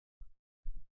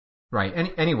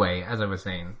Right. Anyway, as I was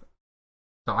saying,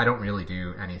 so I don't really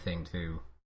do anything to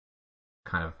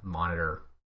kind of monitor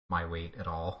my weight at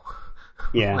all.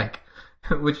 Yeah. Like,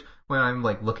 which when I'm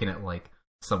like looking at like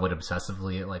somewhat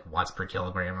obsessively at like watts per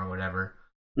kilogram or whatever,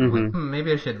 I'm like, Hmm.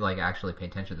 maybe I should like actually pay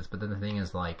attention to this. But then the thing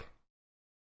is like,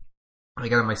 I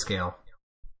got on my scale,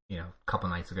 a couple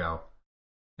nights ago,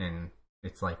 and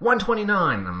it's like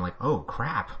 129. And I'm like, oh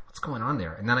crap, what's going on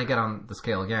there? And then I get on the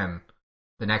scale again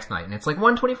the next night, and it's like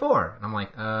 124. And I'm like,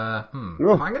 am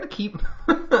Oh, I gonna keep?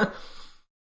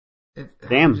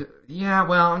 damn. Yeah,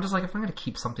 well, I'm just like, if I'm gonna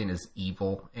keep something as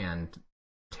evil and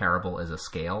terrible as a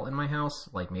scale in my house,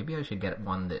 like maybe I should get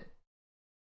one that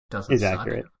doesn't Is suck.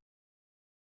 accurate.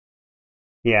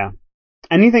 Yeah.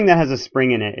 Anything that has a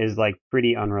spring in it is like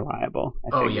pretty unreliable, I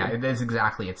Oh yeah, figure. it is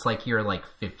exactly. It's like your like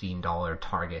 $15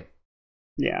 Target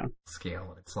Yeah.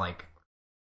 scale. It's like,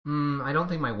 I don't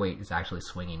think my weight is actually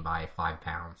swinging by 5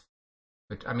 pounds.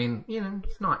 Which I mean,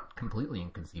 it's not completely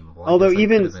inconceivable. I Although guess I could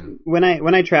even have been.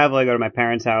 when I travel, I go to my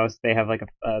parents' house. They have like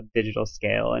a digital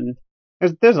scale, and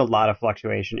there's a lot of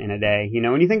fluctuation in a day. You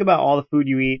know, when you think about all the food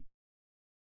you eat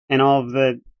and all of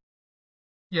the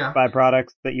Yeah.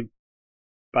 byproducts that you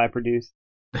by produce.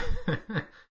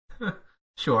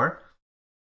 Sure.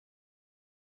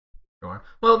 Sure.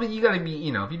 Well, but you got to be,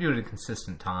 if you do it at a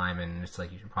consistent time, and it's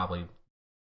like you should probably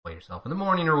weigh yourself in the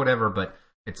morning or whatever. But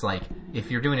it's like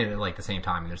if you're doing it at like the same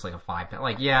time, and there's like a 5 pound,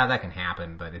 like yeah, that can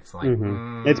happen. But it's like,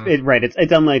 Hmm. Right. It's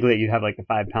unlikely that you'd have like a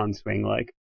 5 pound swing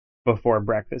like before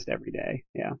breakfast every day.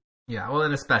 Yeah. yeah. Well,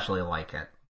 and especially like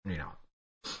you know,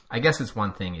 I guess it's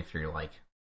one thing if you're like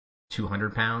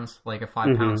 200 pounds, like a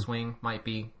 5 pound Hmm. swing might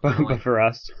be But like for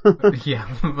us, yeah.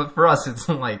 But for us, it's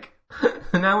like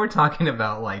now we're talking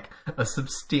about like a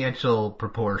substantial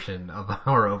proportion of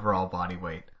our overall body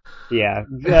weight. yeah.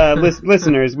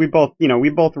 Listeners, we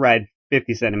both ride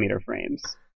 50 centimeter frames,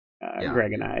 Yeah,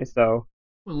 Greg and I. So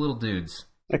we're little dudes.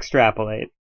 extrapolate.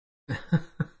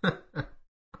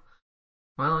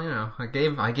 Well,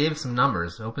 I gave some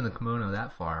numbers. Open the kimono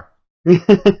that far. Opening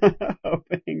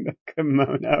the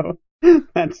kimono.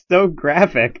 That's so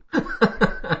graphic.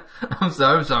 I'm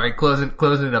sorry.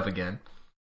 Closing it up again.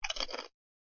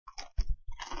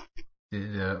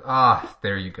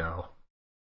 There you go.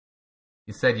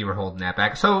 You said you were holding that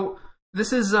back. So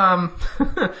this is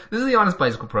this is the Honest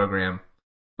Bicycle program.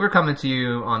 We're coming to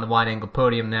you on the Wide Angle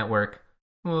Podium Network.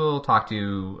 We'll talk to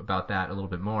you about that a little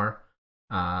bit more.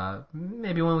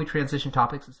 Maybe when we transition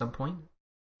topics at some point.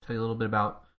 Tell you a little bit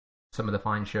about some of the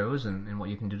fine shows and what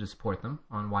you can do to support them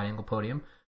on Wide Angle Podium.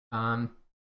 Um,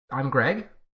 I'm Greg.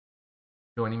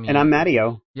 Joining And I'm me,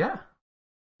 Mattio. yeah,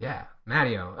 yeah,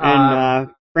 Mattio. And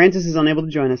Francis is unable to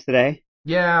join us today,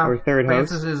 Yeah, our third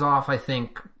Francis host. is off, I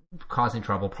think, causing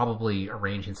trouble, probably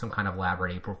arranging some kind of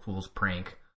elaborate April Fool's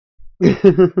prank.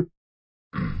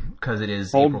 Because it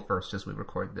is April old 1st as we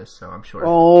record this, so I'm sure.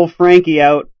 old Frankie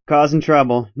out causing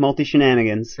trouble, multi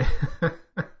shenanigans.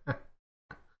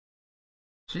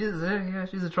 she's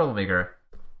a troublemaker.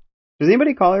 Does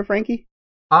anybody call her Frankie?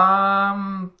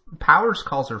 Powers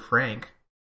calls her Frank,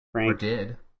 or Frank,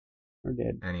 did, or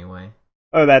did? anyway.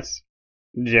 Oh, that's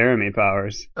Jeremy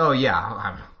Powers. Oh,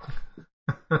 yeah.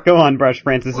 Go on, brush Well,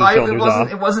 Francis's it shoulders wasn't.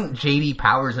 off. It wasn't JD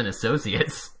Powers and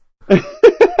Associates.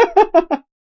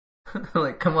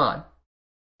 Like, come on.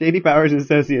 JD Powers and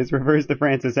Associates refers to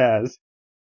Francis as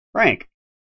Frank.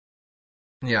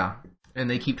 Yeah, and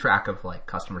they keep track of like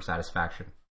customer satisfaction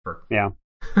for. Yeah.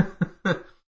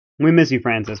 We miss you,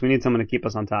 Francis. We need someone to keep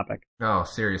us on topic. Oh,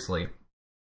 seriously.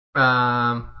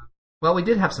 Um. Well, we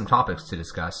did have some topics to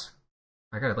discuss.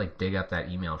 I gotta like dig up that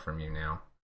email from you now.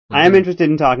 We I am did. interested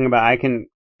in talking about. I can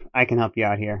help you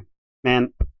out here,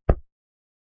 man.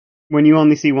 When you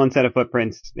only see one set of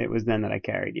footprints, it was then that I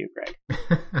carried you,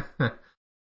 Greg.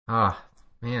 Oh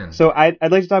man. So I'd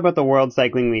like to talk about the World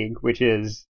Cycling League, which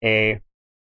is a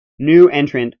new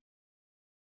entrant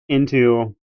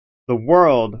into the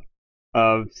world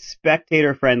of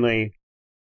spectator-friendly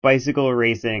bicycle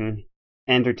racing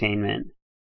entertainment.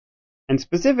 And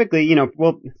specifically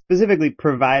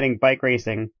providing bike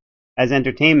racing as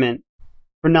entertainment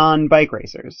for non-bike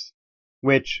racers.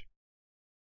 Which,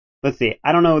 let's see,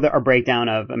 I don't know our breakdown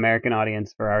of American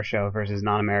audience for our show versus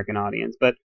non-American audience,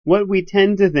 but what we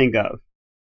tend to think of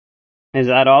is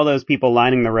that all those people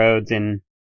lining the roads in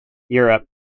Europe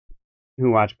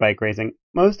who watch bike racing,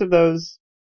 most of those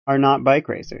are not bike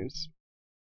racers.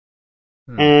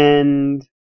 Hmm. And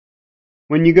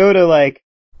when you go to like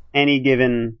any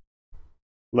given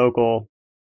local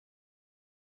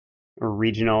or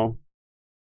regional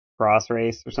cross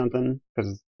race or something,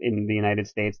 because in the United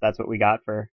States that's what we got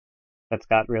that's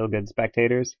got real good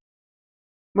spectators.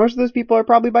 most of those people are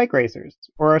probably bike racers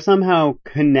or are somehow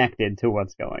connected to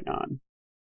what's going on.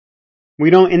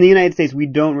 In the United States, we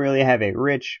don't really have a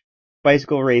rich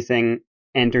bicycle racing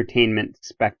entertainment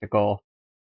spectacle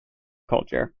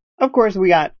culture. Of course, we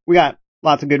got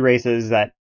lots of good races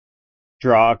that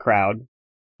draw a crowd,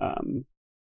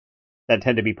 that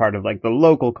tend to be part of like the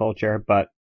local culture, but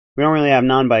we don't really have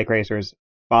non-bike racers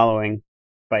following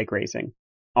bike racing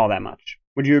all that much.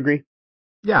 Would you agree?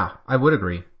 Yeah, I would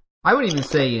agree. I would even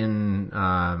say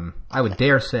I would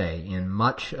dare say in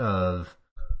much of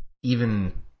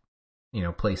even,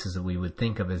 places that we would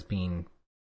think of as being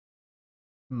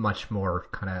much more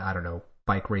kind of, I don't know,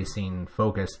 bike racing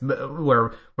focused,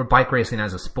 where bike racing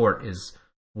as a sport is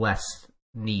less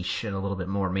niche and a little bit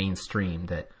more mainstream,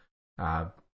 that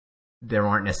there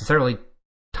aren't necessarily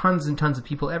tons and tons of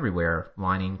people everywhere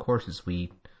lining courses.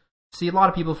 We see a lot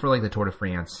of people for like the Tour de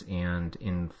France and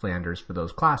in Flanders for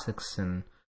those classics and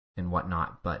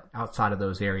whatnot, but outside of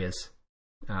those areas,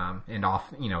 and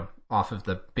off of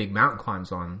the big mountain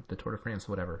climbs on the Tour de France,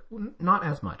 whatever, not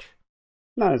as much.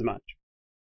 Not as much.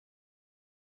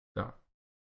 So,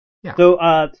 yeah. So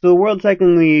the World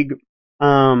Cycling League,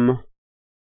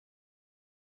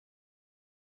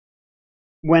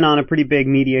 went on a pretty big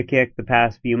media kick the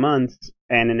past few months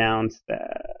and announced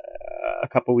a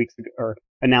couple weeks ago, or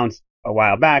announced a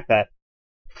while back, that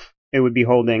it would be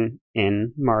holding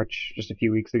in March, just a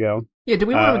few weeks ago. Yeah, do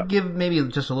we want to give maybe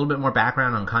just a little bit more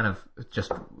background on kind of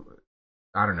just,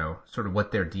 I don't know, sort of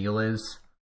what their deal is?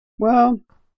 Well,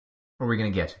 or are we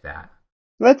going to get to that?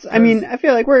 I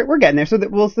feel like we're getting there. So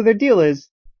their deal is,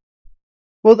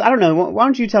 well, I don't know. Why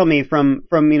don't you tell me from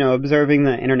observing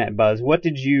the internet buzz, how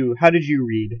did you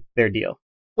read their deal?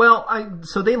 Well,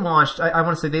 they launched, I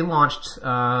want to say they launched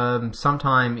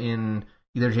sometime in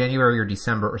either January or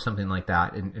December or something like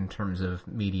that in terms of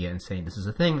media, and saying this is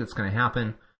a thing that's going to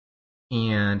happen.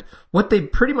 And what they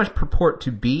pretty much purport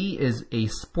to be is a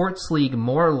sports league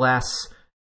more or less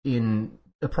in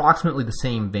approximately the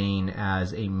same vein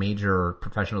as a major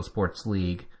professional sports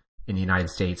league in the United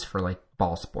States for like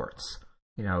ball sports.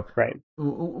 Right.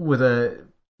 With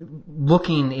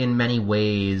looking in many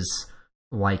ways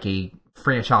like a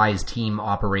franchise team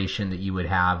operation that you would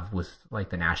have with like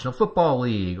the National Football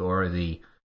League or the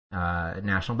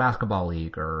National Basketball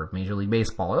League or Major League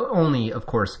Baseball, only of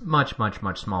course much, much,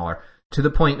 much smaller, to the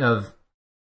point of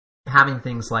having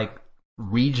things like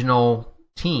regional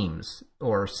teams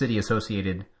or city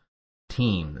associated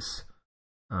teams.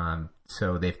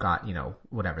 So they've got,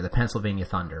 whatever, the Pennsylvania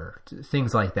Thunder,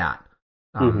 things like that.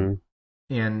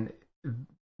 And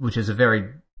which is a very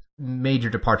major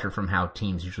departure from how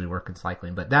teams usually work in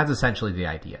cycling, but that's essentially the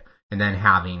idea. And then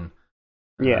having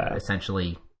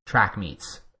essentially track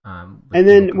meets. And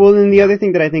then the other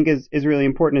thing that I think is really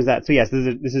important is that, so yes,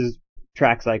 this is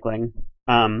track cycling.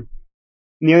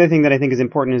 The other thing that I think is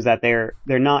important is that they're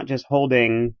not just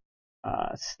holding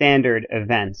standard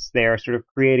events. They are sort of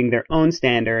creating their own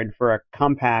standard for a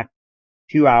compact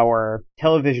 2-hour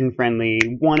television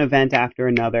friendly one event after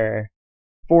another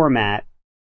format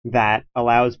that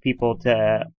allows people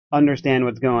to understand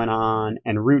what's going on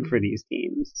and root for these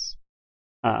teams.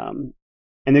 And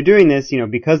they're doing this,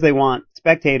 because they want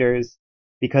spectators,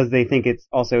 because they think it's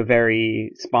also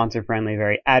very sponsor friendly,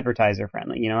 very advertiser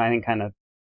friendly. I think kind of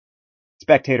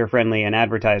spectator friendly and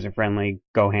advertiser friendly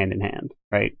go hand in hand,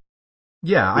 right?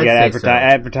 Yeah, I'd say so.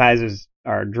 Advertisers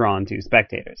are drawn to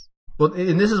spectators. Well,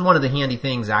 and this is one of the handy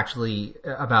things actually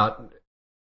about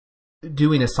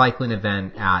doing a cycling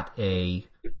event at a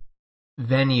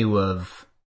venue of,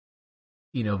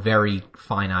 very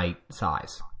finite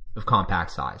size, of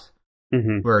compact size,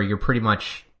 where you're pretty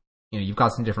much, you've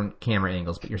got some different camera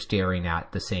angles, but you're staring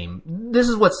at the same. This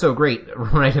is what's so great,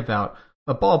 right, about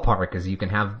a ballpark, is you can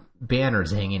have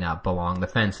banners hanging up along the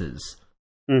fences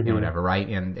and whatever, right?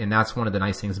 And that's one of the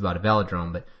nice things about a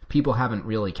velodrome, but people haven't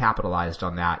really capitalized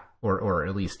on that, or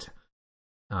at least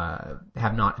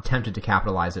have not attempted to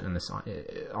capitalize it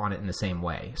on it in the same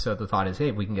way. So the thought is, hey,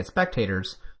 if we can get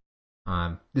spectators,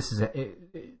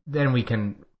 then we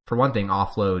can, for one thing,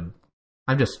 offload.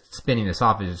 I'm just spinning this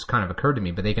off, it just kind of occurred to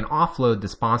me, but they can offload the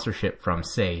sponsorship from,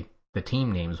 say, the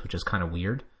team names, which is kind of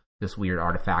weird, this weird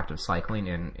artifact of cycling,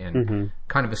 and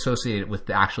kind of associate it with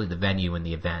actually the venue and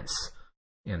the events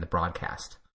and the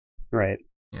broadcast. Right.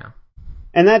 Yeah.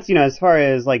 And that's, as far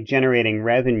as like generating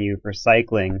revenue for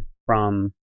cycling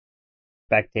from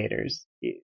spectators,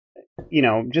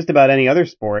 just about any other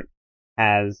sport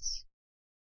has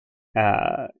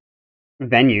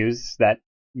venues that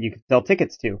you can sell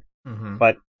tickets to.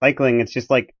 But cycling, it's just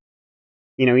like,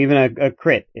 even a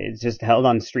crit is just held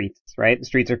on streets, right? The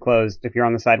streets are closed. If you're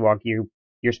on the sidewalk, you're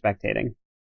spectating.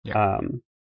 Yeah.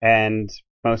 and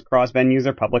most cross venues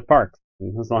are public parks.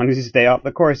 As long as you stay off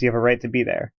the course, you have a right to be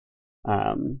there.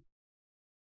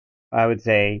 I would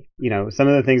say, some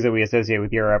of the things that we associate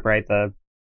with Europe, right?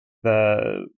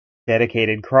 The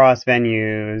dedicated cross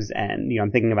venues, and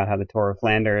I'm thinking about how the Tour of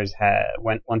Flanders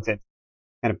once it's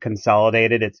kind of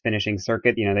consolidated its finishing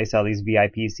circuit. They sell these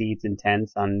VIP seats and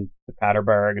tents on the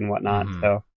Paterberg and whatnot. Mm-hmm.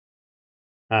 So,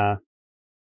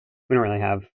 we don't really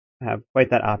have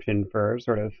quite that option for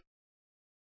sort of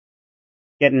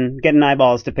getting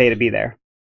eyeballs to pay to be there.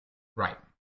 Right.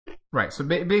 So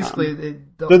basically,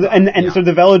 so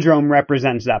the velodrome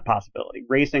represents that possibility.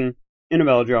 Racing in a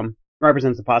velodrome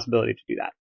represents the possibility to do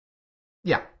that.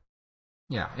 Yeah,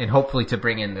 and hopefully to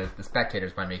bring in the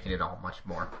spectators by making it all much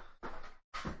more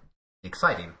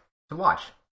exciting to watch.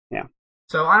 Yeah.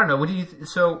 So I don't know. What do you?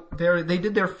 So they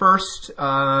did their first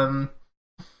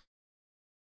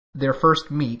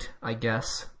meet, I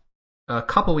guess, a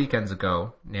couple weekends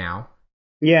ago now.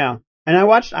 Yeah, and I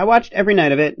watched every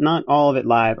night of it, not all of it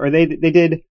live. Or they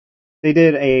did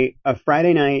a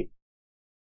Friday night,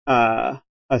 a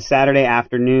Saturday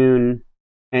afternoon,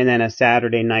 and then a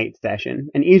Saturday night session.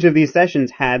 And each of these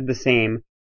sessions had the same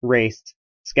race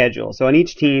schedule. So on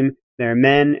each team, there are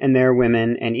men and there are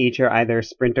women, and each are either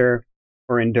sprinter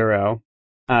or enduro.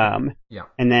 And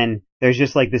then there's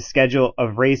just like this schedule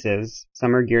of races.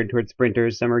 Some are geared toward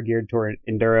sprinters, some are geared toward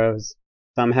enduros,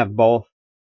 some have both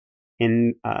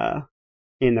in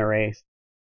the race.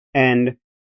 And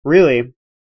really,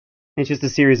 it's just a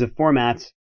series of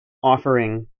formats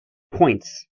offering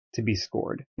points to be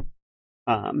scored.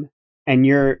 And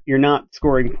you're not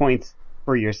scoring points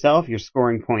for yourself, you're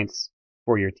scoring points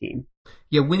for your team.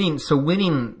 Yeah, winning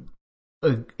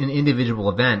an individual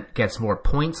event gets more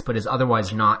points, but is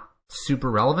otherwise not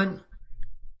super relevant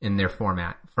in their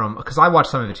format. Because I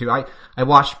watched some of it too. I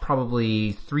watched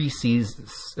probably 3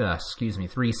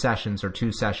 sessions or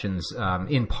 2 sessions.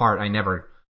 In part, I never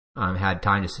had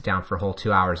time to sit down for a whole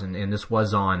 2 hours, and this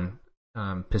was on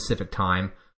Pacific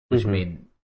time, which made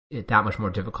it that much more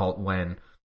difficult when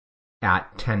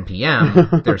at 10 p.m.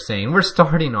 they're saying we're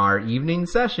starting our evening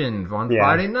session on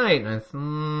Friday night,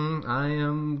 and I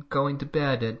am going to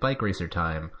bed at bike racer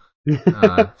time.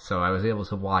 So I was able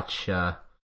to watch an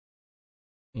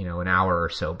hour or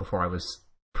so before I was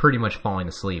pretty much falling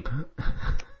asleep.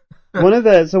 One of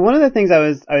the things I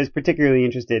was particularly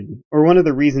interested, or one of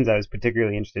the reasons I was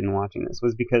particularly interested in watching this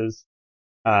was because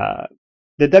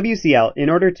the WCL, in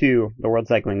order to the World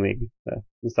Cycling League, the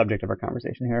subject of our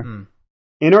conversation here,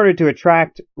 in order to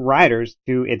attract riders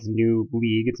to its new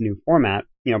league, its new format,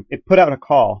 it put out a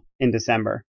call in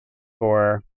December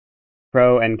for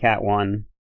Pro and Cat 1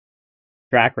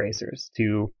 track racers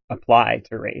to apply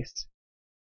to race.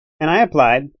 And I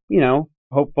applied,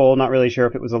 hopeful, not really sure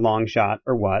if it was a long shot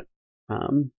or what.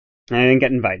 And I didn't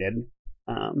get invited,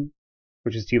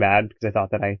 which is too bad because I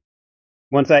thought that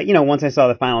once I saw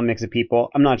the final mix of people,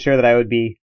 I'm not sure that I would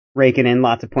be raking in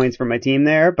lots of points for my team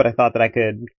there, but I thought that I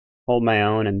could hold my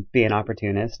own and be an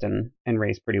opportunist and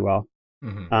race pretty well.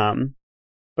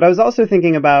 But I was also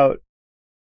thinking about,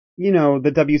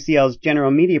 the WCL's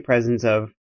general media presence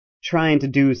of trying to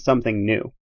do something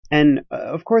new. And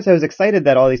of course I was excited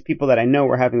that all these people that I know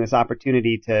were having this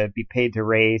opportunity to be paid to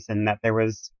race, and that there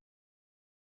was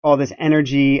all this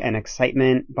energy and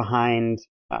excitement behind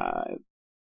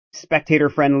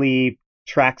spectator-friendly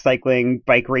track cycling,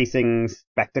 bike racing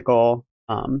spectacle.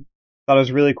 Thought it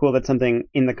was really cool that something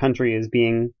in the country is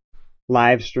being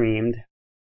live streamed.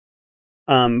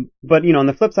 But on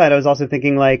the flip side, I was also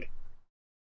thinking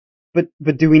but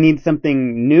do we need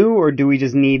something new, or do we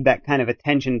just need that kind of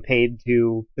attention paid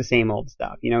to the same old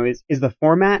stuff? Is the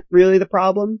format really the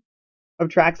problem of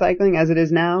track cycling as it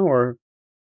is now, or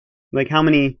what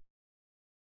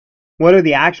are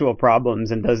the actual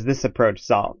problems, and does this approach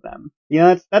solve them?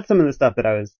 That's some of the stuff that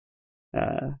I was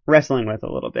wrestling with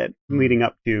a little bit leading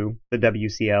up to the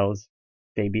WCL's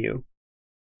debut.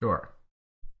 Sure.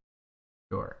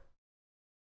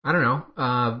 I don't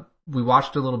know. We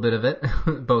watched a little bit of it,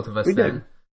 both of us.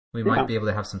 We might be able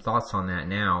to have some thoughts on that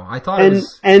now. I thought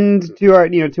and to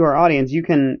our audience, you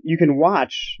can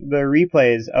watch the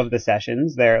replays of the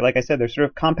sessions. They're, like I said, they're sort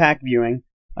of compact viewing,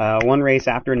 one race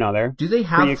after another. Do they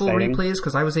have full replays?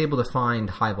 Because I was able to find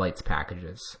highlights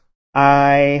packages.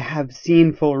 I have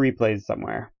seen full replays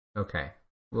somewhere. Okay.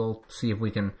 We'll see if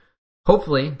we can.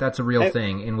 Hopefully, that's a real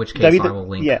thing, in which case I will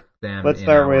link them in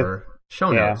our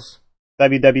show notes.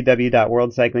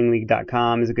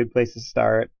 www.worldcyclingleague.com is a good place to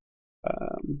start.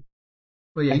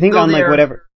 Well, yeah, I think on there,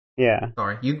 whatever. Yeah.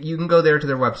 Sorry. You can go there to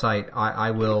their website.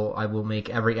 I will make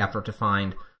every effort to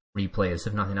find replays,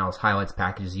 if nothing else, highlights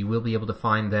packages. You will be able to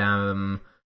find them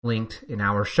linked in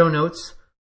our show notes.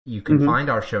 You can find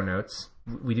our show notes.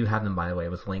 We do have them, by the way,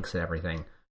 with links and everything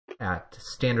at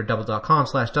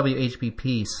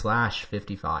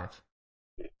standarddouble.com/WHBP/55.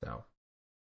 So.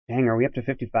 Dang, are we up to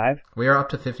 55? We are up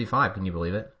to 55. Can you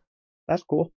believe it? That's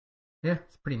cool. Yeah,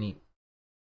 it's pretty neat.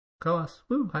 Go us.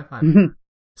 Woo, high five.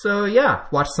 So, yeah,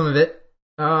 watch some of it.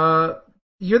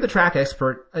 You're the track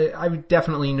expert. I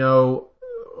definitely know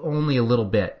only a little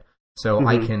bit. So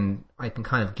I can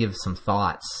kind of give some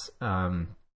thoughts. And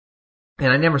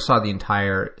I never saw the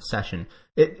entire session.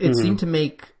 It seemed to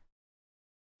make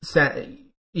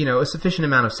a sufficient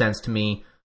amount of sense to me.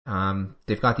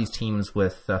 They've got these teams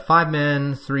with 5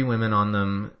 men, 3 women on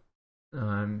them.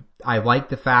 I like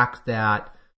the fact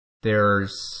that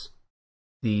there's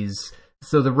these.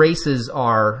 So the races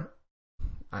are,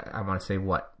 I want to say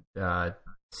what,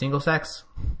 single sex,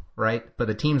 right? But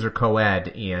the teams are co-ed,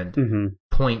 and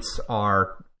points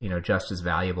are just as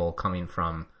valuable coming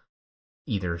from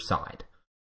either side.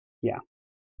 Yeah.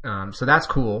 So that's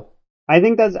cool. I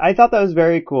thought that was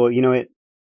very cool.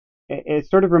 It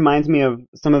sort of reminds me of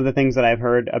some of the things that I've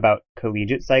heard about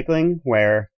collegiate cycling,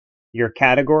 where your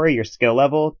category, your skill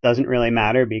level doesn't really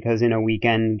matter, because in a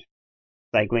weekend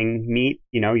cycling meet,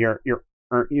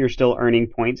 you're still earning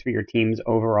points for your team's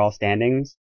overall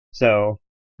standings. So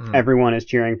everyone is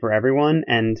cheering for everyone.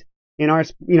 And in our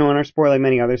sport, like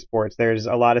many other sports, there's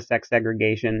a lot of sex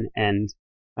segregation and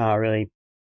really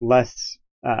less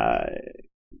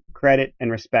credit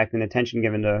and respect and attention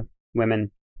given to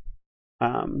women.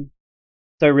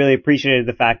 So I really appreciated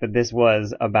the fact that this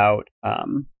was about,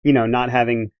 not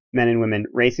having men and women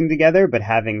racing together, but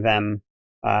having them,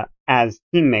 as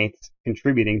teammates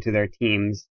contributing to their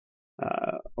teams,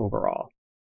 overall.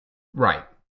 Right.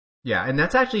 Yeah. And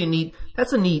that's actually a neat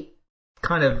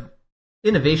kind of,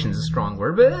 innovation is a strong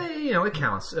word, but it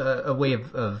counts. A way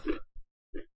of,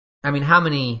 I mean, how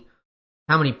many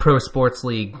pro sports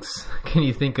leagues can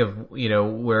you think of,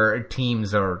 where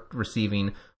teams are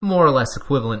receiving more or less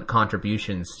equivalent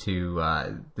contributions to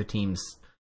the team's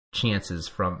chances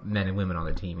from men and women on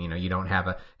the team? You don't have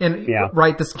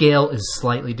right, the scale is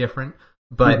slightly different,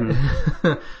 but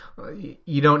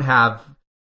you don't have,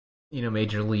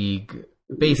 Major League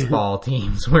Baseball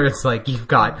teams where it's like you've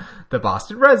got the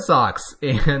Boston Red Sox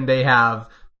and they have,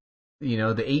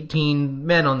 the 18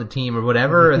 men on the team or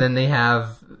whatever, and then they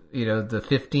have, the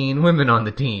 15 women on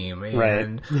the team.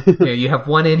 And you have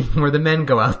one inning where the men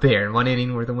go out there and one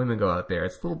inning where the women go out there.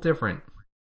 It's a little different.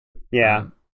 Yeah.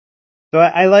 So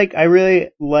I really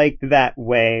liked that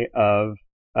way of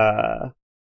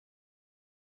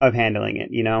handling it,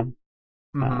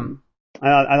 I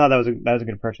thought that was a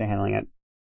good approach to handling it.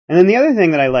 And then the other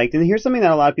thing that I liked, and here's something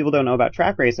that a lot of people don't know about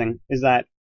track racing, is that,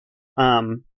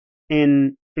 in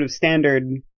sort of standard,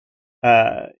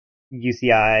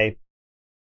 UCI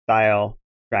style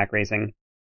track racing,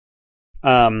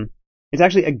 it's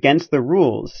actually against the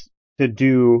rules to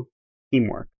do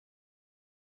teamwork.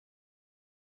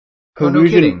 No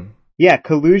kidding. Yeah,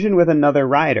 collusion with another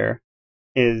rider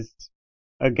is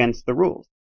against the rules.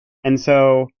 And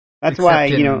so that's except why,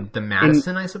 in the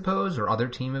Madison, I suppose, or other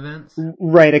team events?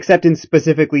 Right, except in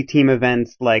specifically team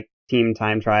events like team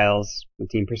time trials, the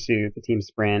team pursuit, the team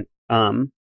sprint,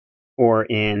 or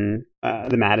in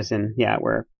the Madison,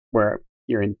 where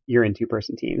you're in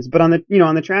 2-person teams. But on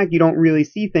the track, you don't really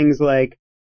see things like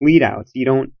lead outs. You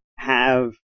don't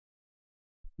have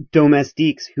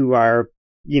domestiques who are,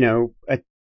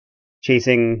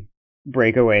 chasing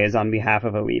breakaways on behalf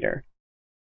of a leader.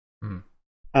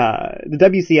 The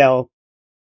WCL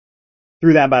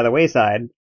threw that by the wayside.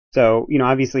 So,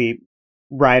 obviously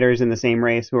riders in the same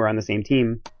race who are on the same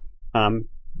team, are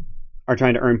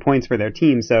trying to earn points for their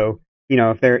team. So,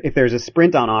 if there's a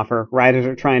sprint on offer, riders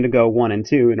are trying to go 1 and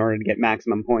 2 in order to get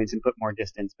maximum points and put more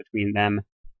distance between them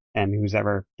and who's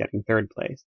ever getting third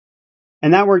place.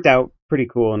 And that worked out pretty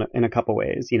cool in a couple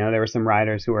ways. There were some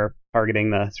riders who were targeting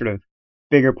the sort of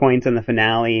bigger points in the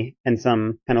finale, and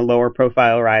some kind of lower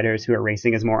profile riders who are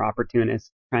racing as more opportunists,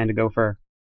 trying to go for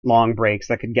long breaks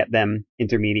that could get them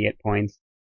intermediate points.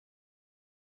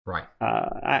 Right.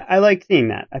 I liked seeing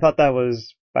that. I thought that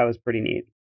was pretty neat.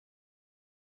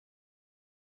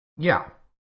 Yeah.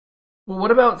 Well,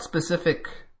 what about specific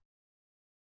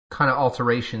kind of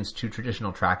alterations to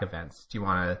traditional track events? Do you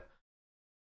want to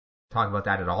talk about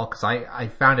that at all? Because I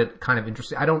found it kind of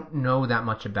interesting. I don't know that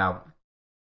much about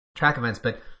track events,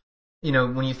 but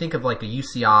when you think of like a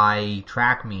UCI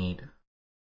track meet,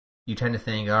 you tend to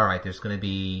think, all right, there's going to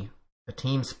be a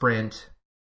team sprint,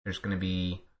 there's going to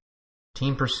be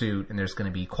team pursuit, and there's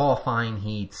going to be qualifying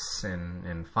heats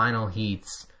and final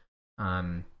heats,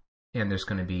 and there's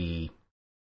going to be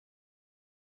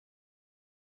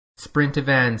sprint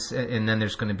events, and then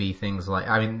there's going to be things like,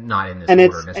 I mean, not in this and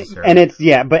order it's necessarily. and it's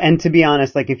yeah, and to be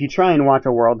honest, like if you try and watch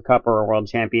a World Cup or a World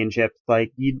Championship,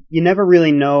 like you never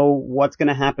really know what's going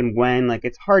to happen when. Like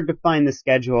it's hard to find the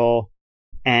schedule,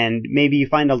 and maybe you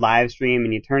find a live stream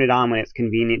and you turn it on when it's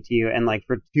convenient to you, and like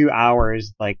for 2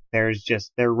 hours, like they're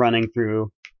running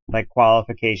through like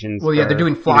qualifications. Well, yeah, they're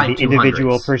doing flying the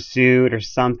individual pursuit or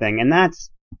something, and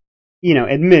that's,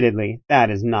 admittedly,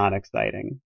 that is not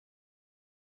exciting.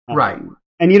 Right.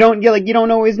 And you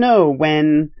don't always know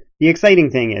when the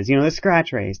exciting thing is, the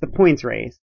scratch race, the points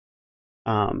race.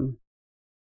 And,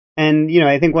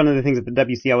 I think one of the things that the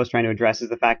WCL was trying to address is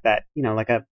the fact that, like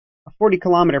a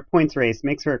 40-kilometer points race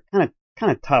makes for kind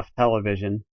of tough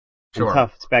television. Sure. And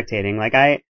tough spectating. Like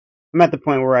I'm at the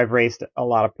point where I've raced a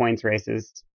lot of points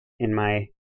races in my,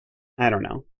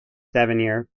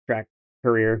 7-year track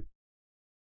career.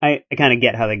 I kind of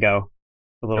get how they go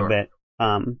a little bit.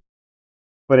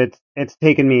 But it's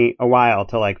taken me a while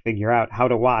to like figure out how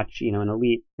to watch, an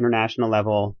elite international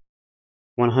level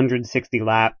 160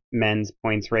 lap men's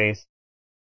points race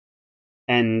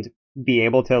and be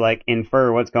able to like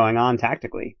infer what's going on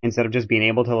tactically instead of just being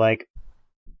able to like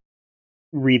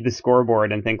read the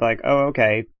scoreboard and think like, oh,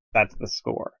 okay, that's the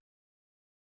score.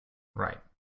 Right.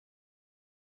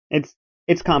 It's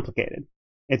complicated.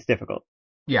 It's difficult.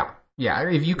 Yeah. Yeah,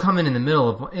 if you come in the middle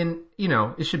of, and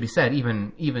it should be said,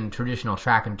 even traditional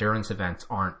track endurance events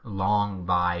aren't long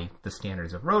by the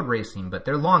standards of road racing, but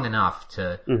they're long enough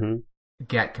to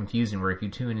get confusing. Where if you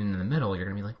tune in the middle, you're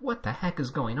gonna be like, "What the heck is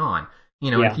going on?"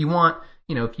 If you want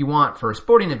for a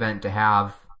sporting event to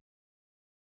have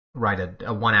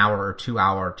a 1 hour or 2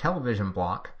 hour television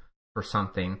block for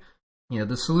something,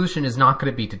 the solution is not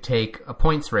going to be to take a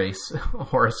points race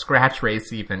or a scratch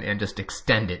race even and just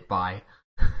extend it by.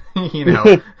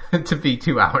 To be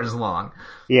 2 hours long.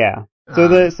 Yeah. So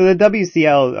the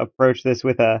WCL approached this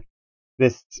with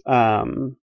this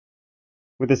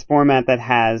format that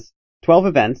has 12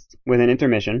 events with an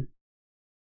intermission.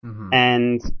 Mm-hmm.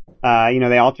 And,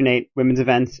 they alternate women's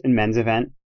events and men's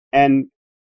event. And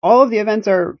all of the events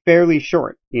are fairly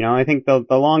short. I think the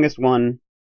longest one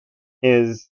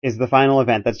is the final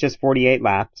event. That's just 48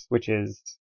 laps, which is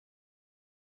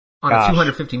on a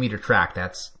 250 meter track.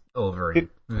 That's over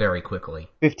very quickly.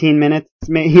 15 minutes,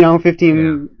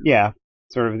 yeah,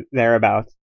 sort of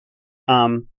thereabouts.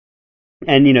 And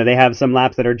they have some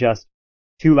laps that are just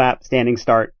 2-lap standing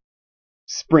start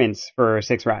sprints for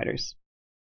 6 riders.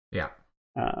 Yeah.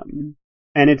 And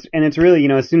it's really,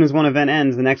 as soon as one event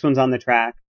ends, the next one's on the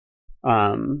track.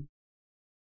 So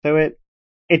it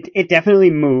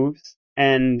definitely moves,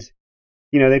 and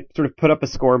they sort of put up a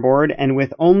scoreboard, and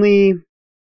with only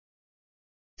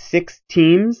 6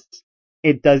 teams,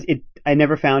 I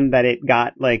never found that it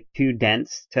got like too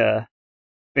dense to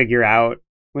figure out.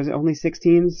 Was it only 6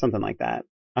 teams? Something like that.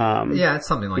 Yeah, it's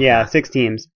something like that. Yeah, 6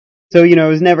 teams. So, it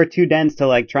was never too dense to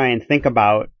like try and think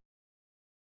about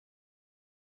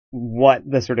what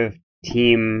the sort of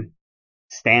team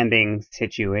standing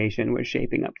situation was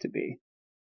shaping up to be.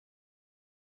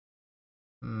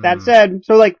 That said,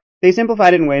 so like they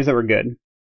simplified it in ways that were good.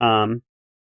 That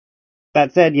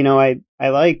said, I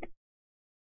like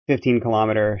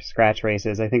 15-kilometer scratch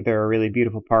races. I think they're a really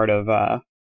beautiful part of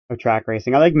track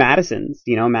racing. I like Madisons.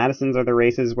 Madisons are the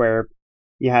races where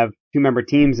you have 2-member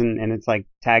teams and it's like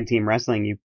tag team wrestling.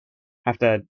 You have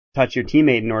to touch your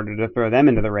teammate in order to throw them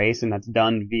into the race, and that's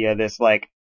done via this like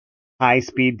high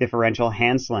speed differential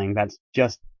hand sling that's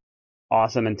just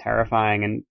awesome and terrifying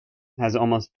and has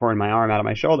almost torn my arm out of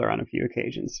my shoulder on a few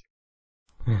occasions.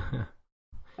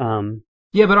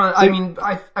 Yeah, but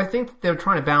I think they're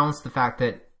trying to balance the fact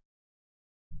that,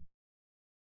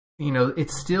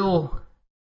 it's still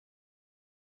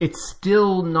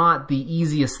not the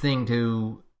easiest thing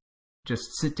to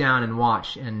just sit down and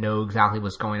watch and know exactly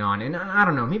what's going on. And I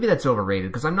don't know, maybe that's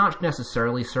overrated, because I'm not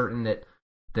necessarily certain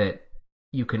that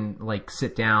you can like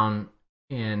sit down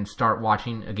and start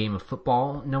watching a game of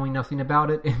football knowing nothing about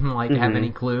it and like have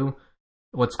any clue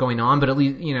what's going on. But at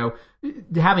least,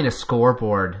 having a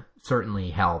scoreboard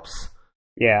certainly helps.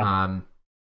 Yeah.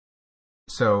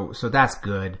 So that's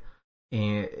good.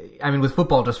 And I mean, with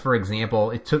football, just for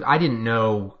example, I didn't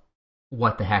know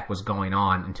what the heck was going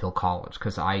on until college,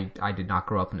 because I did not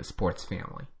grow up in a sports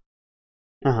family.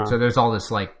 Uh-huh. So there's all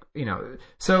this like,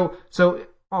 so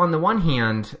on the one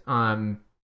hand,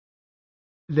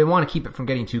 they want to keep it from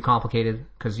getting too complicated,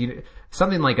 because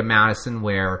something like a Madison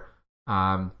where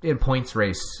in points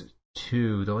race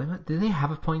too, do they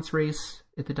have a points race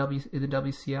at the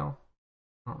WCL?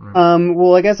 I don't remember.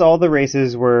 Well, I guess all the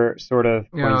races were sort of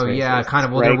points races, kind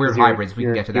of. Well, right? They're weird hybrids. We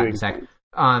can get to that in a sec.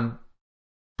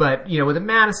 But, with a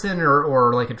Madison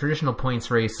or like a traditional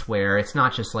points race where it's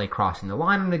not just like crossing the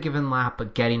line on a given lap,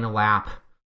 but getting a lap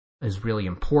is really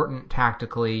important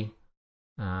tactically.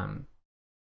 Bradley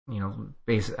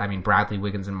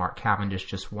Wiggins and Mark Cavendish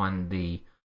just won the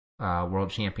World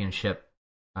Championship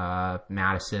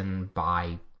Madison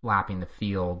by lapping the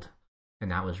field,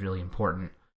 and that was really important.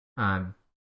 But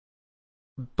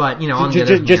on the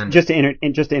other hand, just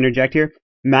to interject here,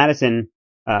 Madison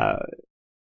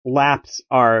laps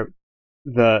are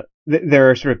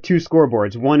there are sort of two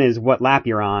scoreboards. One is what lap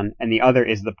you're on, and the other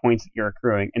is the points that you're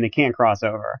accruing, and they can't cross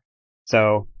over.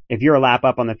 So if you're a lap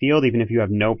up on the field, even if you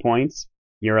have no points,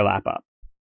 you're a lap up.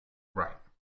 Right.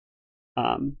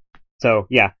 So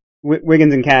yeah,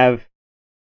 Wiggins and Cav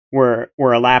were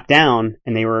a lap down,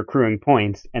 and they were accruing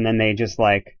points, and then they just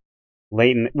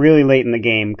really late in the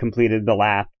game completed the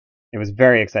lap. It was a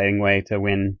very exciting way to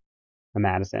win a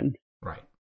Madison. Right.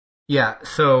 Yeah.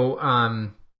 So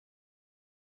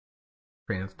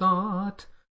train of thought.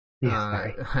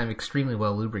 I'm extremely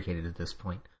well lubricated at this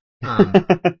point.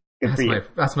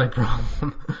 That's my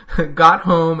problem. Got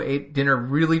home, ate dinner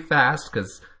really fast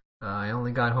because I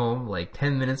only got home like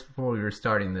 10 minutes before we were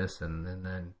starting this, and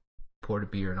then poured a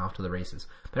beer and off to the races.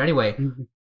 But anyway,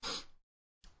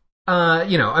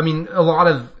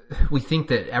 we think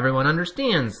that everyone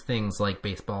understands things like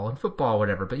baseball and football, or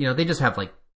whatever, but they just have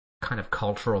like kind of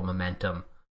cultural momentum.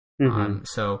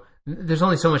 So there's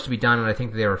only so much to be done, and I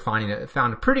think they were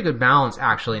found a pretty good balance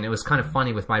actually. And it was kind of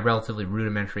funny with my relatively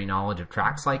rudimentary knowledge of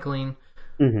track cycling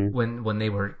when they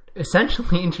were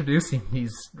essentially introducing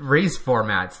these race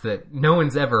formats that no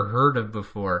one's ever heard of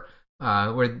before.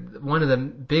 Where one of the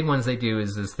big ones they do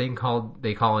is this thing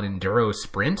they call an enduro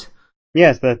sprint.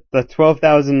 Yes, the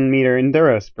 12,000 meter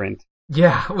enduro sprint.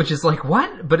 Yeah, which is like,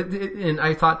 what? But and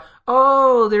I thought,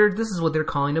 this is what they're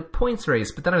calling a points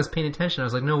race. But then I was paying attention. I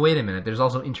was like, no, wait a minute. There's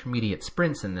also intermediate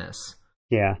sprints in this.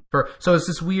 Yeah. So it's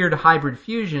this weird hybrid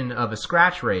fusion of a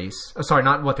scratch race. Oh, sorry,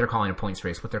 not what they're calling a points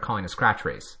race. What they're calling a scratch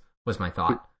race was my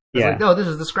thought. Yeah. Like, no, this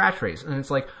is the scratch race. And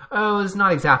it's like, it's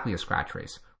not exactly a scratch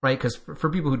race, right? Because for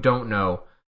people who don't know,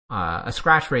 a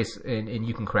scratch race, and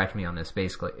you can correct me on this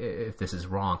basically if this is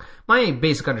wrong. My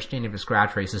basic understanding of a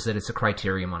scratch race is that it's a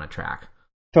criterium on a track.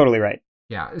 Totally right.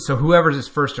 Yeah, so whoever is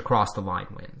first across the line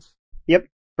wins. Yep.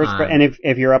 And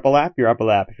if you're up a lap, you're up a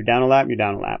lap. If you're down a lap, you're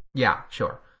down a lap. Yeah,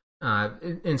 sure.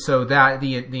 And so that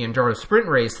the enduro sprint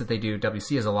race that they do,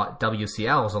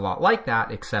 WCL is a lot like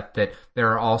that, except that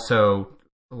there are also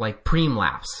like preem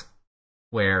laps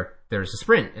where there's a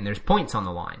sprint and there's points on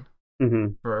the line.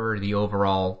 For the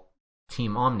overall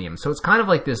Team Omnium. So it's kind of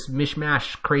like this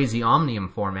mishmash crazy Omnium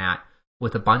format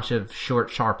with a bunch of short,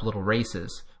 sharp little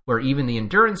races where even the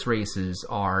endurance races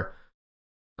are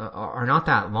not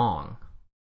that long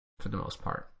for the most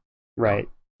part. Right.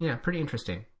 So, yeah, pretty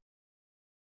interesting.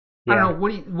 Yeah. I don't know,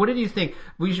 what did you think?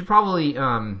 We should probably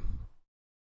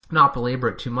not belabor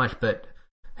it too much, but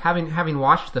having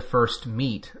watched the first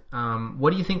meet,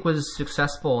 what do you think was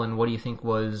successful and what do you think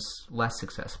was less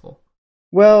successful?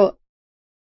 Well,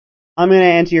 I'm going to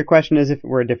answer your question as if it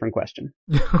were a different question.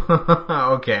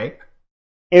 Okay.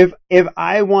 If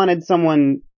I wanted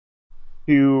someone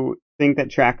to think that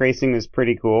track racing was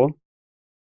pretty cool,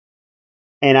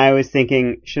 and I was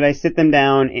thinking, should I sit them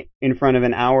down in front of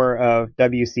an hour of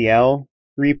WCL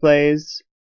replays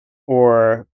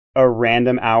or a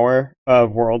random hour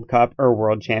of World Cup or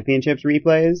World Championships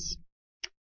replays?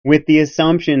 With the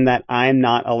assumption that I'm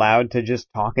not allowed to just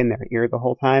talk in their ear the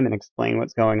whole time and explain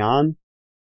what's going on,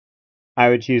 I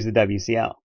would choose the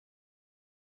WCL.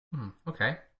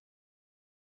 Okay.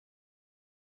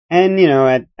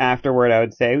 And, afterward I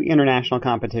would say international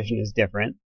competition is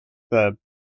different. The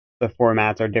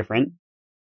formats are different.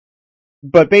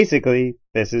 But basically,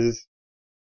 this is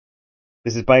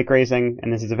bike racing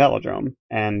and this is a velodrome,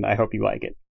 and I hope you like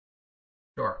it.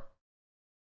 Sure.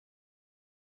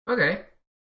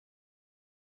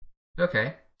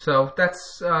 Okay, so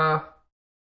that's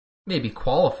maybe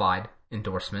qualified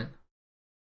endorsement.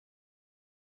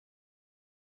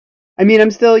 I mean,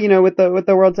 I'm still, with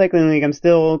the World Cycling League, I'm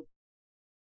still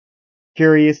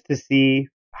curious to see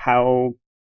how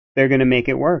they're going to make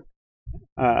it work.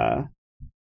 I'm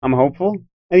hopeful,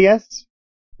 I guess,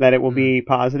 that it will be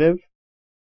positive.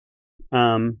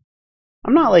 I'm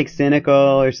not like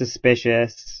cynical or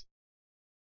suspicious.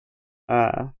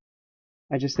 I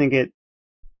just think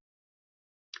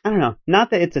I don't know.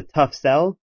 Not that it's a tough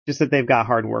sell, just that they've got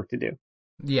hard work to do.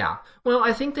 Yeah. Well,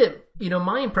 I think that,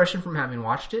 my impression from having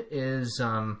watched it is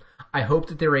I hope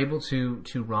that they're able to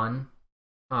run.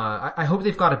 I hope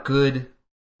they've got a good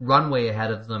runway ahead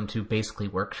of them to basically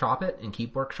workshop it and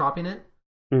keep workshopping it.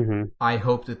 Mm-hmm. I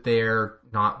hope that they're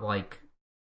not like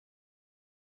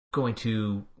going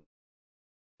to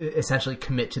essentially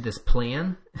commit to this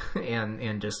plan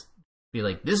and just be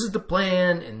like, this is the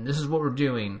plan and this is what we're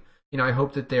doing. You know, I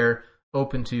hope that they're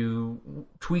open to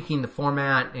tweaking the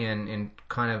format and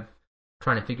kind of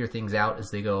trying to figure things out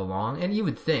as they go along. And you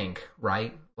would think,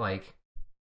 right? Like,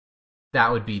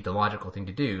 that would be the logical thing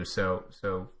to do. So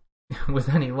with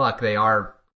any luck, they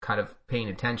are kind of paying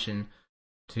attention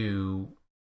to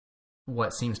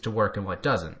what seems to work and what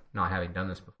doesn't, not having done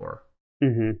this before.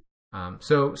 Mm-hmm.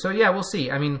 So yeah, we'll see.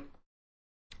 I mean,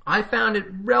 I found it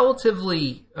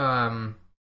relatively fun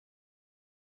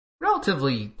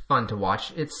to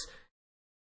watch.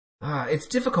 It's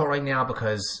difficult right now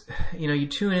because, you know, you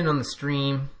tune in on the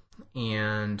stream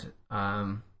and,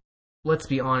 let's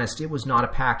be honest, it was not a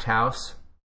packed house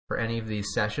for any of these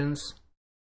sessions.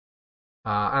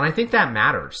 And I think that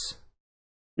matters.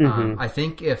 Mm-hmm. I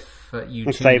think if you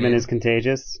excitement is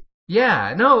contagious.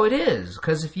 Yeah, no, it is,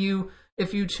 because if you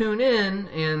tune in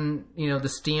and, you know, the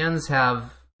stands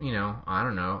have, you know, I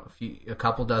don't know, a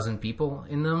couple dozen people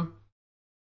in them,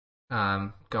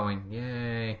 going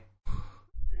yay,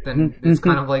 then it's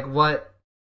kind of like, what,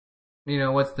 you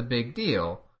know, what's the big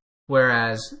deal?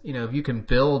 Whereas, you know, if you can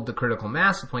build the critical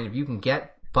mass to the point, if you can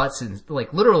get butts in,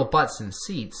 like literal butts in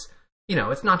seats, you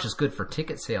know, it's not just good for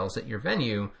ticket sales at your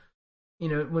venue. You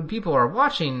know, when people are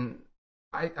watching,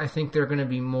 I think they're going to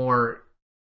be more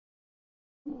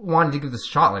wanting to give this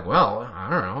a shot. Like, well, I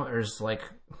don't know, there's like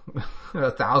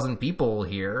 1,000 people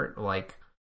here, like,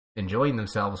 enjoying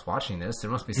themselves watching this.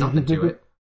 There must be something to it.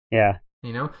 Yeah.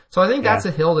 You know? So I think that's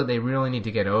a hill that they really need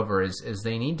to get over is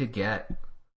they need to get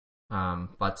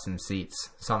butts and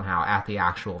seats somehow at the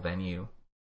actual venue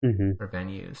or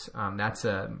venues.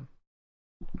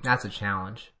 That's a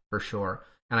challenge for sure.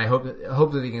 And I hope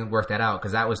that they can work that out,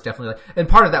 because that was definitely like, and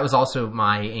part of that was also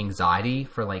my anxiety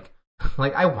for like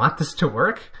I want this to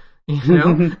work, you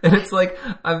know? And it's like,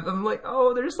 I'm like,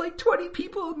 oh, there's like 20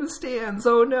 people in the stands.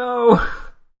 Oh no.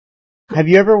 Have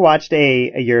you ever watched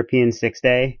a European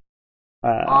 6-day?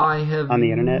 I have on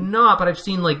the internet? Not, but I've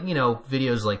seen, like, you know,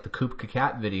 videos like the Kupka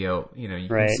Cat video. You know, you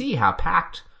can see how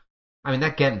packed. I mean,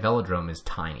 that Ghent Velodrome is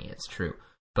tiny. It's true,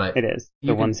 but it is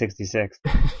the 166.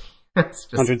 It's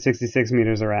just 166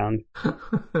 meters around.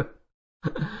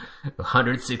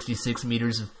 166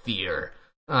 meters of fear.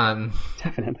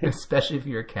 Definitely, especially if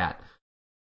you're a cat.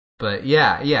 But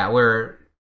yeah,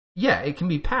 it can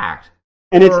be packed.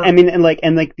 And it's, I mean, and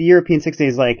like the European 6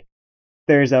 days, like,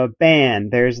 there's a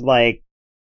band, there's like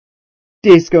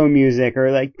disco music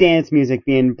or like dance music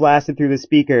being blasted through the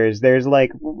speakers, there's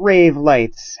like rave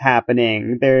lights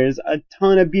happening, there's a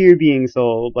ton of beer being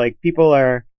sold, like people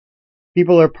are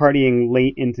partying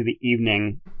late into the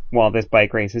evening while this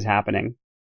bike race is happening.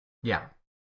 Yeah,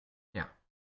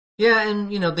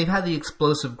 and you know, they've had the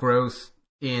explosive growth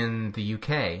in the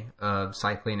UK of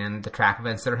cycling and the track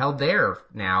events that are held there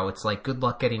now. It's like, good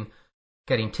luck getting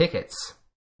tickets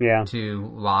to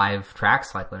live track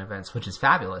cycling events, which is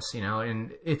fabulous, you know.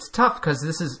 And it's tough because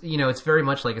this is, you know, it's very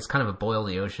much like, it's kind of a boil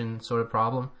the ocean sort of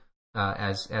problem,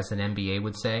 as an MBA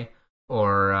would say,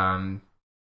 or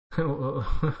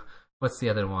what's the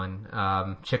other one?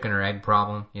 Chicken or egg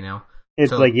problem, you know.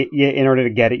 It's so, like, in order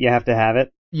to get it, you have to have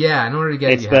it. Yeah, in order to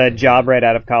get it, it's the job right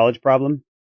out of college problem.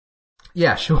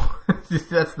 Yeah, sure.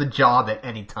 That's the job at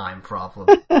any time problem.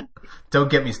 Don't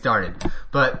get me started.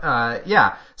 But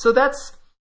yeah, so that's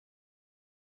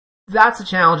a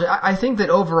challenge. I think that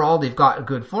overall they've got a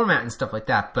good format and stuff like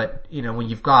that. But, you know, when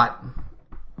you've got,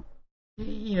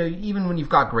 you know, even when you've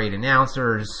got great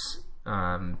announcers,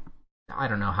 I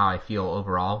don't know how I feel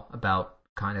overall about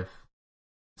kind of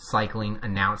cycling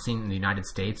announcing in the United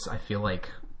States. I feel like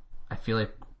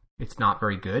it's not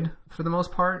very good for the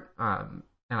most part.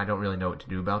 And I don't really know what to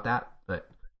do about that. But,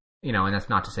 you know, and that's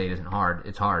not to say it isn't hard.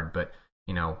 It's hard, but,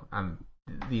 you know,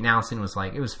 the announcing was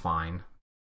like, it was fine.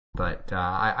 But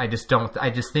I just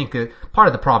think that part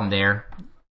of the problem there,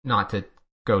 not to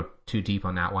go too deep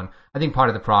on that one, I think part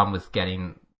of the problem with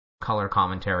getting color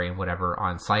commentary and whatever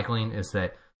on cycling is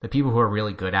that the people who are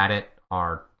really good at it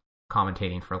are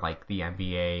commentating for like the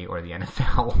NBA or the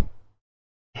NFL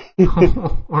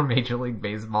or Major League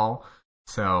Baseball.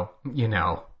 So, you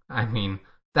know, I mean,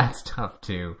 that's tough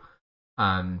too.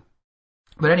 But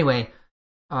anyway,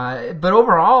 but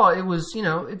overall it was, you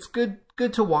know, it's good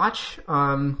to watch.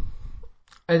 I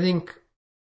think,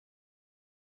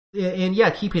 and yeah,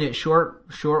 keeping it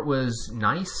short was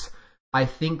nice. I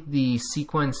think the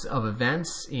sequence of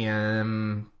events,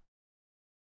 and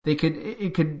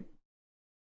it could,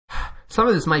 some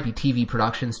of this might be TV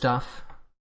production stuff,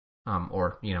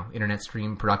 or, you know, internet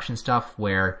stream production stuff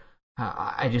where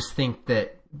I just think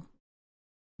that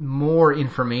more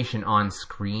information on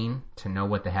screen to know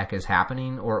what the heck is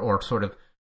happening, or sort of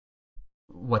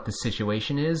what the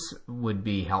situation is, would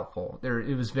be helpful.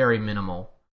 It was very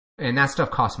minimal, and that stuff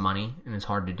costs money and is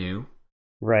hard to do.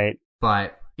 Right.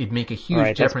 But it'd make a huge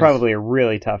Right. difference. That's probably a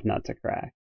really tough nut to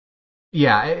crack.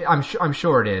 Yeah, I'm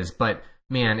sure it is, but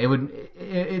man,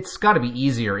 it's got to be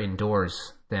easier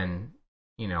indoors than,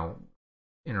 in a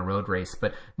road race.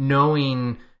 But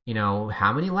knowing,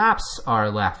 how many laps are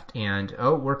left, and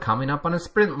we're coming up on a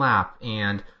sprint lap,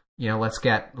 and let's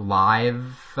get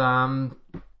live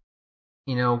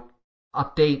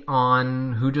update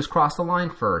on who just crossed the line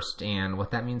first and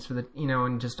what that means for the,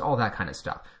 and just all that kind of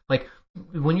stuff. Like,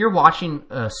 when you're watching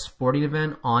a sporting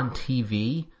event on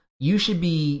TV, you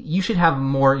should have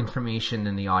more information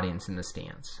than the audience in the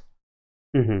stands.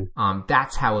 Mm-hmm.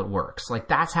 That's how it works. Like,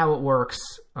 that's how it works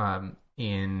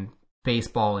in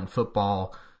baseball and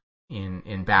football,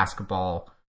 in basketball,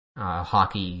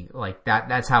 hockey. Like,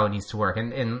 that's how it needs to work.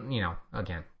 And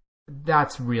again,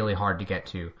 that's really hard to get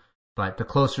to. But the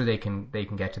closer they can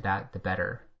get to that, the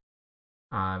better.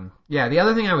 The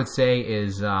other thing I would say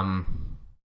is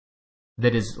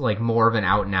that is like more of an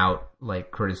out and out like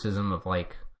criticism of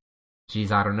like,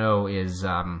 geez, I don't know, is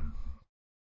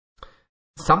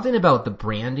something about the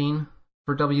branding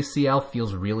for WCL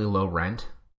feels really low rent.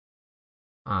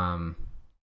 And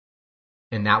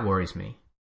that worries me.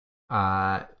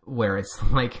 Where it's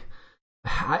like,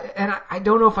 I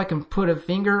don't know if I can put a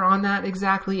finger on that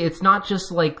exactly. It's not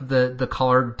just like the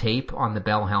colored tape on the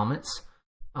Bell helmets.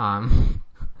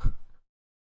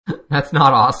 That's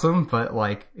not awesome, but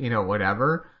like,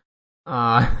 whatever.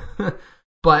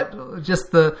 But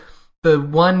just the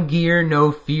one gear,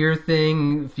 no fear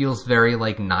thing feels very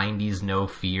like 90s no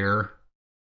fear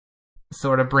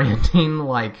sort of branding.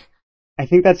 Like, I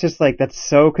think that's just like, that's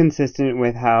so consistent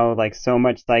with how like so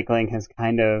much cycling has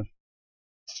kind of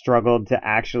struggled to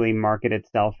actually market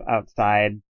itself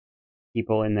outside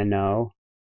people in the know.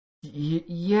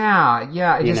 Yeah.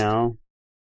 Know?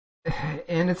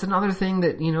 And it's another thing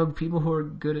that, people who are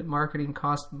good at marketing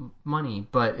cost money,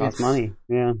 but Cost money,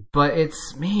 yeah. But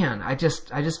it's, man, I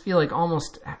just feel like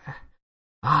almost,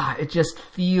 it just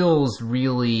feels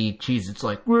really, geez, it's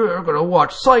like, we're gonna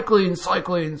watch cycling,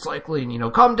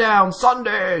 come down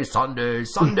Sunday,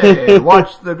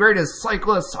 watch the greatest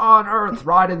cyclists on earth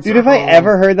ride in Dude, circles. if I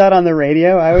ever heard that on the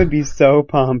radio, I would be so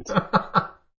pumped.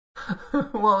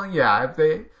 Well,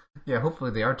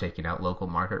 hopefully they are taking out local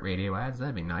market radio ads.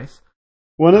 That'd be nice.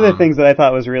 One of the things that I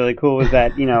thought was really cool was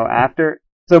that,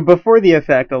 before the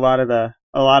effect, a lot of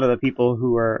the people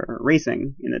who were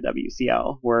racing in the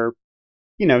WCL were,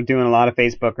 doing a lot of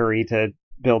Facebookery to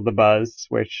build the buzz,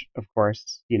 which of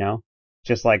course,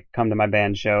 just like come to my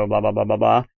band show, blah, blah, blah, blah,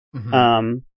 blah.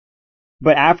 Mm-hmm.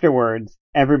 But afterwards,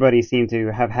 everybody seemed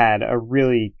to have had a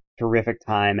really terrific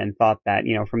time and thought that,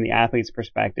 from the athlete's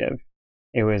perspective,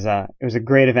 it was a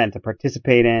great event to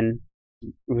participate in.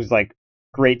 It was like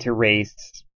great to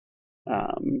race.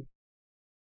 And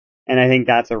I think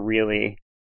that's a really,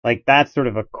 like, that's sort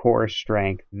of a core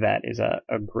strength that is a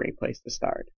great place to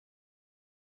start.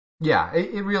 Yeah,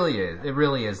 it really is. It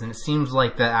really is. And it seems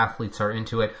like the athletes are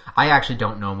into it. I actually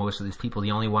don't know most of these people.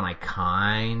 The only one I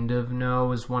kind of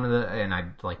know is one of the, and I,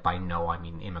 like, by know, I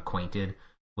mean, am acquainted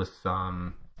with,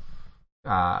 one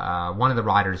of the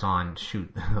riders on,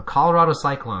 the Colorado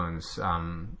Cyclones,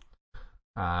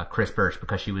 Chris Birch,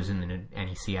 because she was in the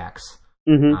NECX.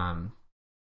 Mm-hmm.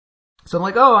 So I'm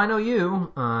like, oh, I know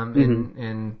you. Mm-hmm.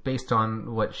 And based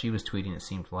on what she was tweeting, it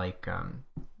seemed like,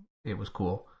 it was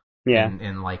cool. Yeah.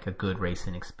 And like a good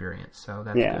racing experience. So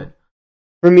that's good.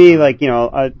 For me, like,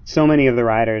 so many of the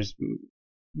riders,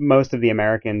 most of the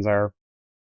Americans are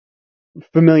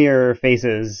familiar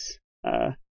faces,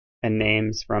 and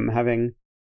names from having,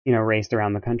 raced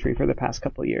around the country for the past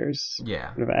couple of years.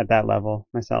 Yeah. Sort of at that level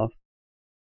myself.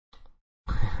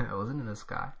 I wasn't in this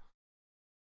guy.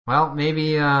 Well,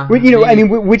 maybe,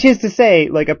 which is to say,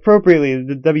 like, appropriately,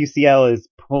 the WCL is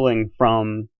pulling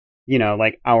from,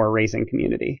 like, our racing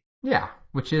community. Yeah,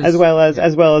 which is... As well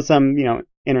as some,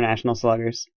 international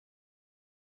sluggers.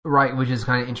 Right, which is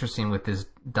kind of interesting with this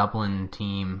Dublin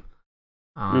team.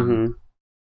 Mm-hmm.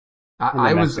 I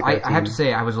have to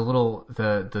say, I was a little,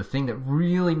 the thing that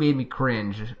really made me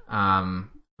cringe,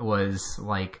 was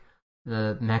like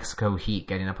the Mexico Heat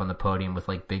getting up on the podium with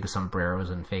like big sombreros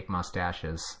and fake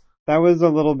mustaches. That was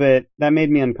that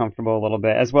made me uncomfortable a little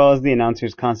bit, as well as the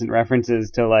announcers' constant references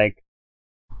to like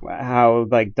how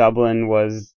like Dublin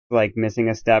was like missing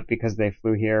a step because they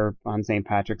flew here on St.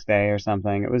 Patrick's Day or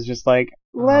something. It was just like,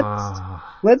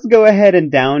 let's go ahead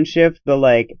and downshift the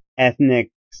like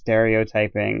ethnic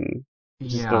stereotyping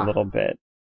just a Yeah. little bit.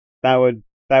 That would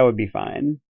be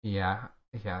fine. Yeah.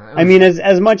 Yeah. I mean,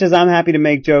 as much as I'm happy to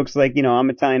make jokes like, I'm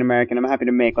Italian American, I'm happy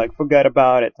to make like forget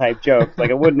about it type jokes.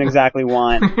 Like I wouldn't exactly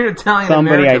want You're Italian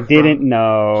somebody I American didn't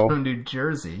know. from New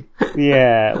Jersey.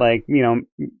 Yeah, like,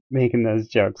 making those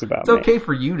jokes about It's okay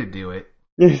for you to do it.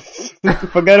 me.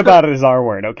 Forget about it is our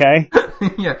word, okay?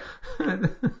 Yeah.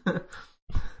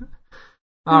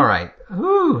 All right.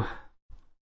 Whew.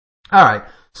 All right.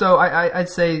 So I'd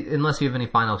say, unless you have any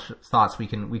final thoughts, we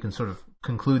can sort of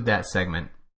conclude that segment.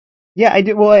 Yeah, I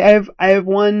do. Well, I have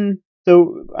one.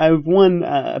 So I have one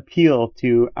appeal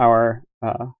to our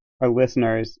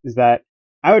listeners is that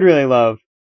I would really love.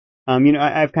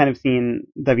 I've kind of seen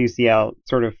WCL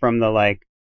sort of from the like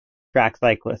track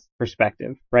cyclist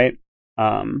perspective, right?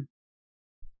 I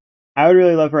would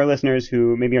really love for our listeners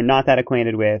who maybe are not that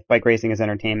acquainted with bike racing as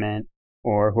entertainment,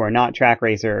 or who are not track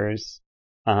racers,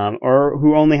 or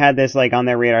who only had this like on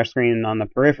their radar screen on the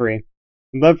periphery.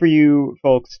 I'd love for you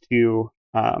folks to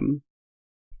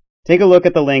take a look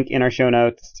at the link in our show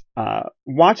notes,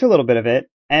 watch a little bit of it,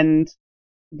 and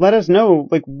let us know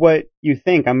like what you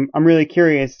think. I'm really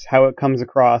curious how it comes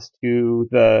across to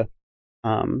the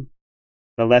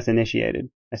less initiated,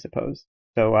 I suppose.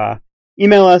 So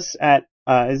email us at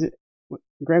is it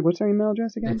Greg? What's our email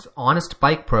address again? It's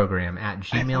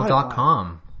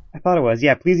honestbikeprogram@gmail.com. I thought it was.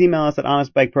 Yeah, please email us at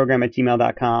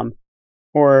honestbikeprogram@gmail.com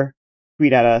or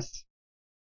tweet at us.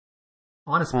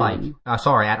 Honest Bike.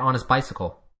 At Honest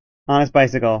Bicycle. Honest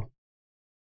Bicycle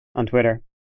on Twitter.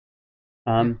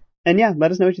 And yeah,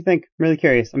 let us know what you think. I'm really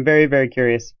curious. I'm very, very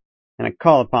curious. And I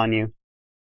call upon you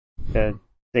to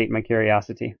sate my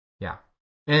curiosity. Yeah.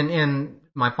 And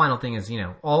my final thing is,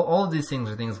 all of these things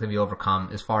are things that can be overcome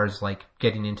as far as like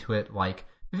getting into it. Like,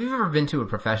 if you've ever been to a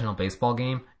professional baseball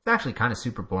game, it's actually kind of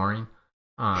super boring.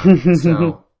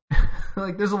 So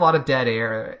like there's a lot of dead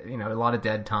air, a lot of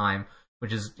dead time,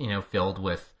 which is, filled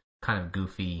with kind of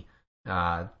goofy,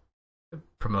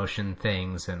 promotion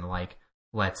things and like,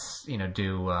 let's,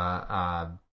 do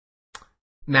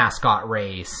mascot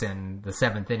race and the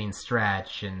 7th inning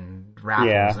stretch and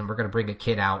raffles, and we're going to bring a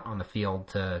kid out on the field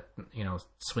to,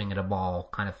 swing at a ball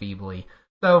kind of feebly.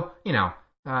 So,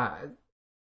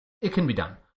 it can be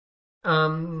done.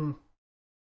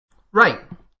 Right.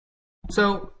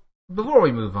 So, before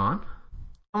we move on,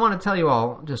 I want to tell you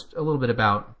all just a little bit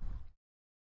about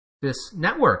this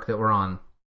network that we're on,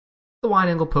 the Wide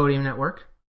Angle Podium Network.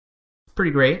 It's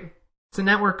pretty great. It's a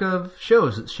network of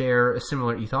shows that share a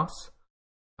similar ethos.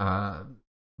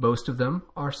 Most of them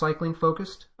are cycling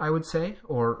focused, I would say,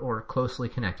 or closely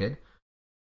connected.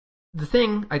 The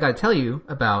thing I gotta tell you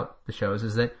about the shows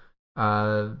is that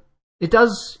it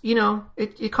does,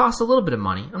 it costs a little bit of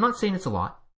money. I'm not saying it's a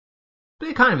lot, but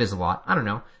it kind of is a lot. I don't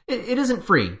know. It isn't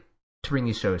free to bring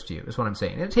these shows to you, is what I'm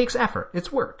saying. It takes effort.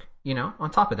 It's work,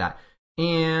 on top of that.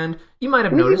 And you might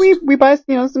have noticed... We buy,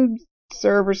 some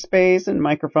server space and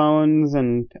microphones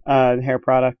and hair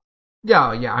products. Yeah.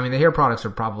 I mean, the hair products are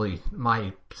probably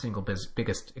my single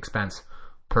biggest expense,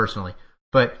 personally.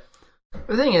 But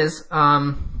the thing is,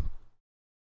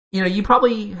 you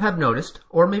probably have noticed,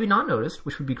 or maybe not noticed,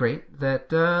 which would be great,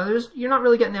 that you're not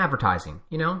really getting advertising.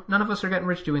 None of us are getting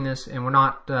rich doing this, and we're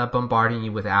not bombarding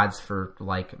you with ads for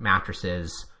like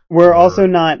mattresses. We're also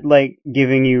not like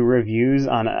giving you reviews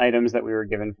on items that we were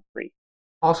given for free.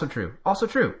 Also true.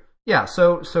 Yeah,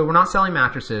 so we're not selling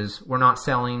mattresses. We're not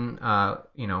selling,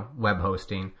 web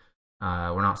hosting.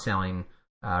 We're not selling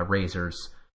razors.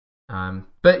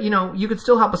 But you could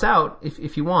still help us out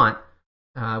if you want.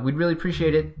 We'd really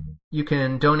appreciate it. You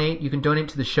can donate. You can donate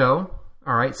to the show.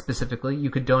 All right, specifically, you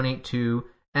could donate to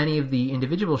any of the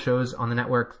individual shows on the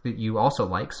network that you also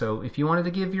like. So if you wanted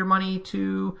to give your money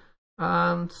to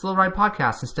Slow Ride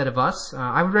Podcast instead of us,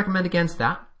 I would recommend against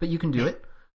that, but you can do it.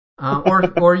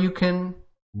 Or you can,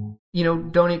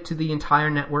 donate to the entire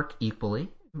network equally,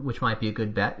 which might be a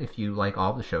good bet if you like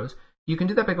all the shows. You can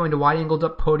do that by going to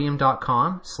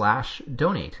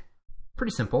wideangle.podium.com/donate.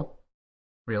 Pretty simple,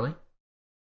 really.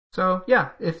 So yeah,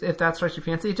 if that strikes your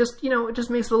fancy, it just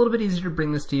makes it a little bit easier to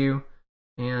bring this to you,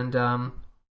 and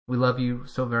we love you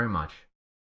so very much.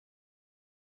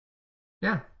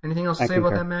 Yeah. Anything else to say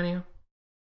about that, Manu?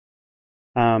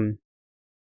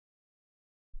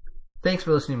 Thanks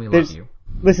for listening. We love you.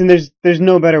 Listen, there's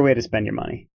no better way to spend your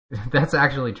money. That's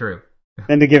actually true.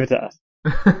 Than to give it to us.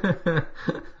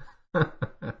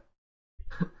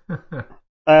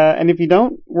 And if you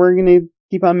don't, we're gonna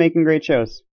keep on making great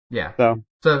shows. Yeah. So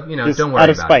don't worry about it. Out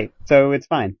of spite, so it's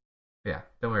fine. Yeah,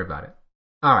 don't worry about it.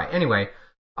 All right. Anyway,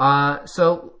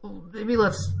 so maybe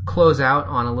let's close out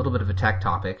on a little bit of a tech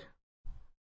topic.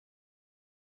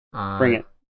 Bring it.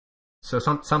 So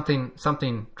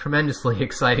something tremendously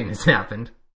exciting has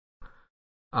happened.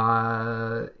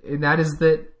 And that is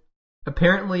that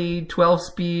apparently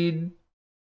 12-speed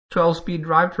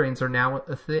drivetrains are now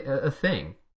a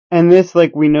thing. And this,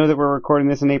 like, we know that we're recording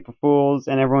this in April Fool's,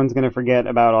 and everyone's gonna forget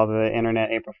about all the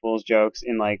internet April Fool's jokes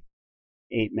in, like,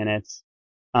 8 minutes.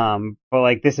 But,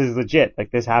 like, this is legit.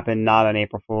 Like, this happened not on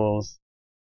April Fool's.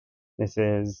 This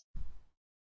is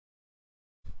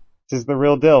the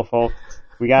real deal, folks.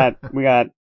 We got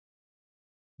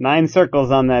 9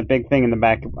 circles on that big thing in the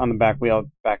back, on the back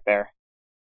wheel back there.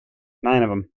 9 of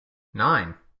them.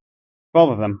 9. 12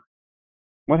 of them.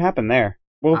 What happened there?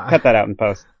 We'll cut that out in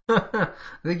post. I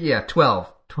think, yeah,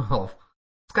 12. It's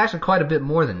actually quite a bit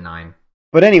more than 9.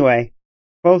 But anyway,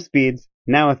 12 speeds,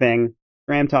 now a thing.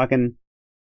 Graham talking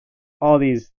all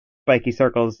these spiky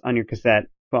circles on your cassette,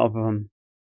 12 of them.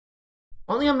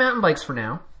 Only on mountain bikes for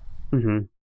now. Mm-hmm.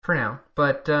 For now.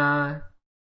 But,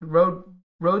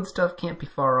 road stuff can't be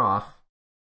far off.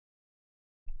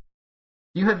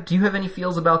 Do you have any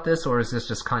feels about this, or is this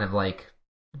just kind of like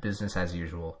business as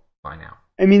usual by now?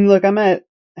 I mean, look,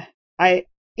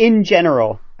 in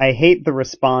general, I hate the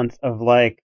response of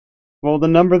like, well, the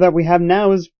number that we have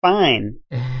now is fine.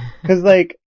 Cause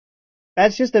like,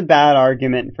 that's just a bad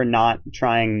argument for not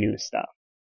trying new stuff.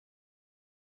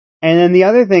 And then the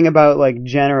other thing about like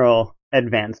general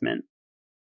advancement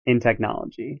in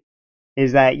technology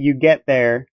is that you get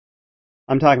there.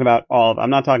 I'm talking about I'm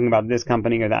not talking about this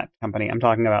company or that company. I'm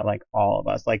talking about like all of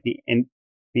us, like the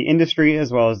industry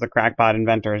as well as the crackpot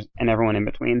inventors and everyone in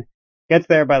between gets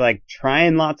there by like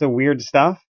trying lots of weird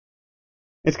stuff.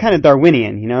 It's kind of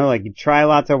Darwinian, you know, like you try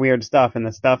lots of weird stuff and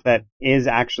the stuff that is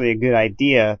actually a good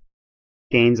idea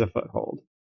gains a foothold.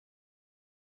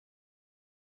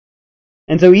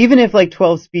 And so even if like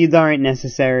 12 speeds aren't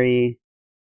necessary,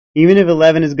 even if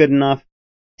 11 is good enough,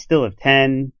 still have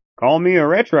 10. Call me a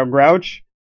retro grouch.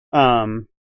 I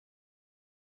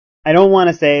don't want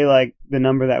to say like the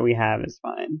number that we have is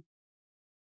fine.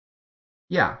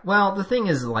 Yeah, well, the thing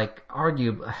is, like,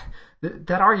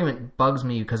 that argument bugs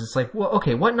me because it's like, well,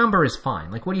 okay, what number is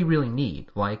fine? Like, what do you really need?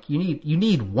 Like, you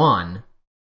need 1,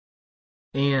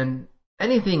 and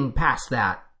anything past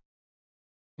that,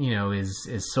 you know, is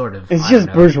sort of, it's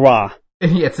just bourgeois.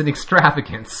 Yeah, it's an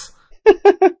extravagance.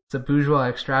 It's a bourgeois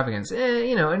extravagance,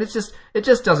 you know, and it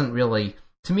just doesn't really,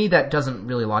 to me, that doesn't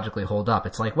really logically hold up.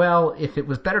 It's like, well, if it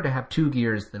was better to have 2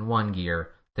 gears than 1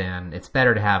 gear, then it's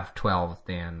better to have 12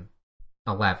 than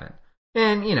 11.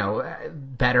 And, you know,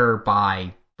 better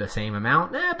by the same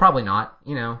amount? Probably not,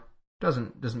 you know,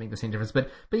 doesn't make the same difference.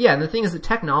 But yeah, the thing is that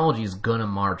technology is gonna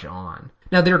march on.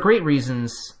 Now, there are great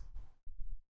reasons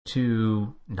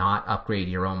to not upgrade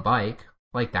your own bike.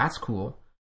 Like, that's cool.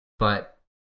 But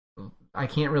I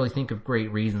can't really think of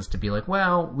great reasons to be like,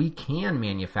 well, we can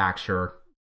manufacture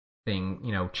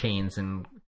chains and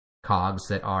cogs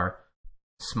that are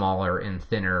smaller and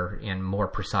thinner and more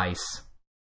precise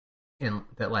and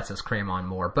that lets us cram on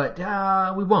more, but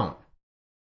we won't.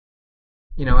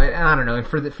 You know, I don't know. And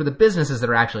for the businesses that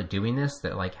are actually doing this,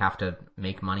 that like have to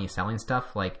make money selling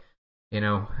stuff, like, you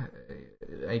know,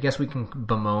 I guess we can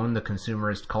bemoan the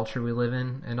consumerist culture we live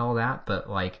in and all that, but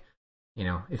like, you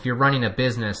know, if you're running a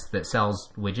business that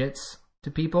sells widgets to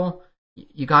people,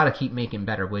 you got to keep making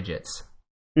better widgets.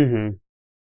 Mm-hmm.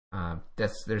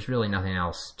 There's really nothing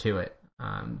else to it.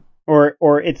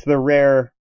 Or it's the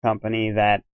rare company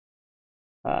that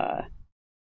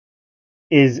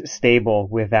is stable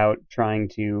without trying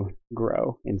to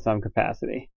grow in some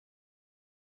capacity.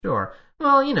 Sure.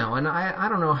 Well, you know, and I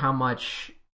don't know how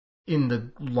much in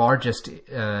the largest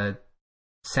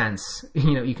sense,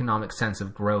 you know, economic sense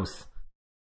of growth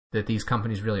that these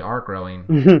companies really are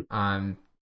growing. And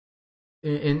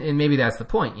maybe that's the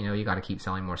point, you know, you got to keep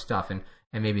selling more stuff, and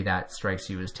maybe that strikes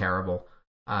you as terrible.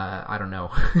 I don't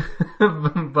know.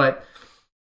 But,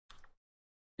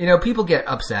 you know, people get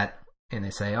upset and they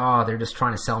say, oh, they're just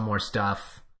trying to sell more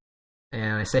stuff.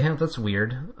 And I say, hey, that's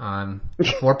weird. A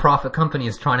for-profit company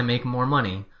is trying to make more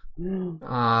money.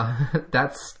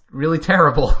 That's really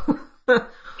terrible.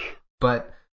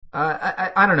 But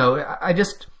I don't know. I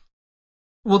just...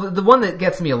 Well, the one that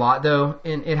gets me a lot, though,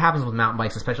 and it happens with mountain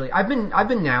bikes especially, I've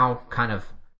been now kind of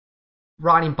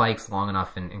riding bikes long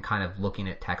enough and kind of looking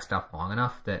at tech stuff long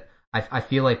enough that I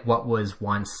feel like what was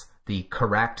once the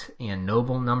correct and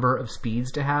noble number of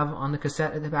speeds to have on the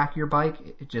cassette at the back of your bike,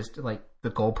 it just, like, the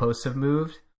goalposts have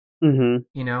moved. Mm-hmm.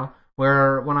 You know?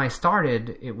 Where when I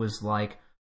started, it was like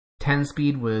 10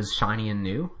 speed was shiny and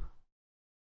new.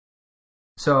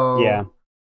 So, yeah.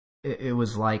 It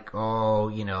was like, oh,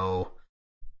 you know,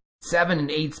 7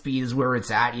 and 8 speed is where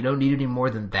it's at. You don't need any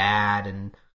more than that.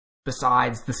 And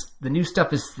besides, the new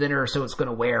stuff is thinner, so it's going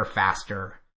to wear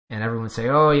faster. And everyone would say,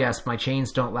 oh yes, my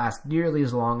chains don't last nearly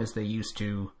as long as they used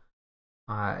to.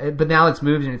 But now it's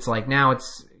moved, and it's like, now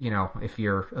it's, if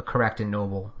you're a correct and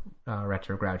noble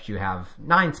retro grouch, you have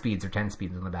 9 speeds or 10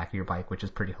 speeds on the back of your bike, which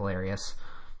is pretty hilarious.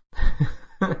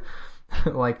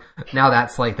 Like, now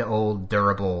that's like the old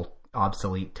durable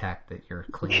obsolete tech that you're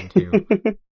clinging to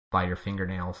by your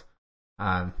fingernails.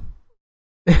 It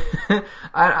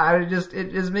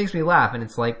just makes me laugh, and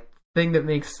it's like thing that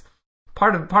makes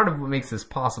part of what makes this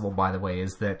possible, by the way,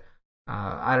 is that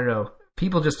I don't know,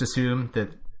 people just assume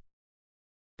that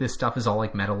this stuff is all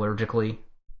like metallurgically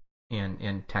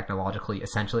and technologically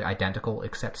essentially identical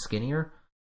except skinnier,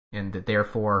 and that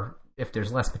therefore if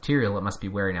there's less material it must be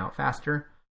wearing out faster.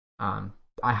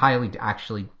 I highly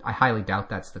doubt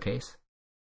that's the case.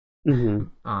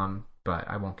 Mm-hmm. But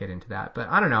I won't get into that. But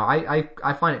I don't know.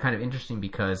 I find it kind of interesting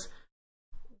because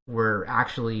we're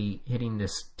actually hitting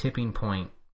this tipping point,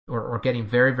 or getting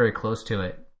very, very close to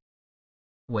it,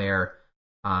 where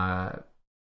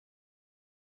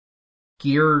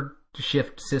gear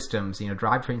shift systems,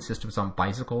 drivetrain systems on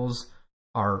bicycles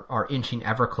are inching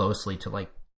ever closely to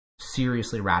like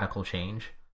seriously radical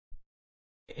change,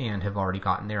 and have already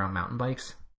gotten there on mountain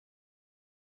bikes.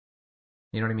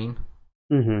 You know what I mean?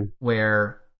 Mm-hmm.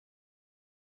 Where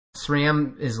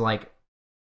SRAM is like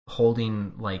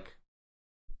holding like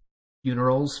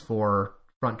funerals for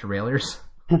front derailleurs.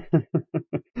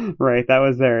 Right, that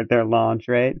was their launch,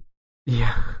 right?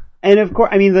 Yeah. And of course,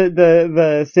 I mean,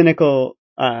 the cynical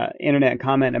internet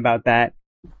comment about that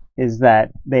is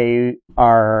that they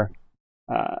are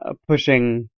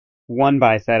pushing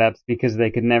one-by setups because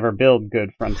they could never build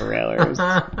good front derailleurs.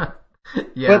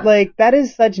 Yeah. But like, that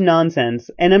is such nonsense.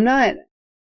 And I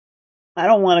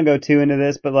don't want to go too into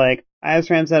this, but like, I have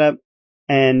SRAM setup,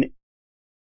 and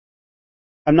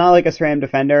I'm not like a SRAM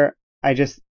defender.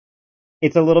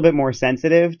 It's a little bit more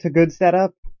sensitive to good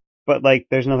setup, but like,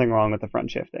 there's nothing wrong with the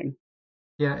front shifting.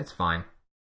 Yeah, it's fine.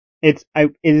 It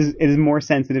is more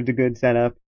sensitive to good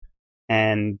setup,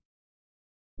 and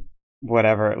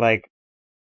whatever, like,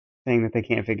 saying that they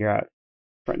can't figure out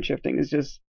front shifting is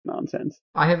just nonsense.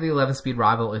 I have the 11-speed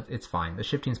rival. It's fine. The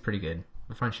shifting's pretty good.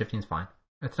 The front shifting's fine.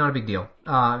 It's not a big deal.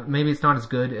 Maybe it's not as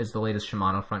good as the latest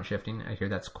Shimano front shifting. I hear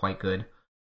that's quite good,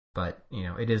 but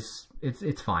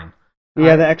it's fine.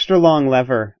 Yeah, the extra long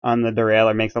lever on the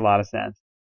derailleur makes a lot of sense.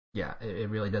 Yeah, it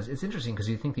really does. It's interesting because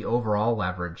you think the overall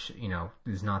leverage,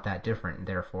 is not that different, and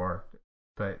therefore,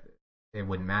 but it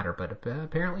wouldn't matter. But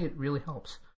apparently, it really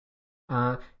helps.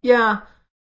 Yeah.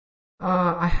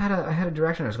 I had a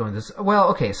direction I was going with this. Well,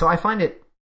 okay, so I find it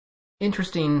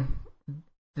interesting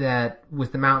that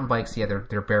with the mountain bikes, yeah,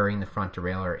 they're burying the front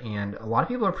derailleur, and a lot of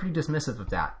people are pretty dismissive of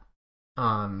that.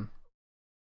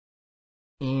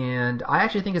 And I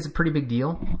actually think it's a pretty big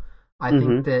deal. I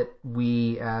think that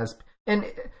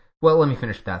let me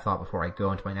finish that thought before I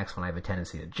go into my next one. I have a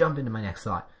tendency to jump into my next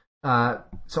thought.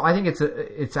 So I think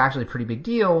it's actually a pretty big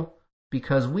deal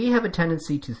because we have a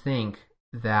tendency to think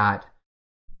that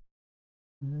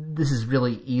this is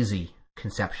really easy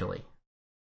conceptually,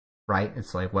 right?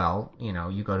 It's like, well,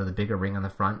 you go to the bigger ring on the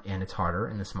front and it's harder,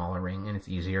 and the smaller ring and it's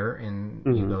easier, and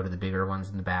you go to the bigger ones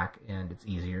in the back and it's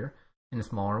easier, and the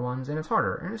smaller ones and it's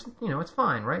harder, and it's it's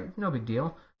fine, right? No big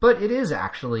deal. But it is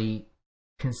actually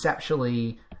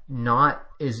conceptually not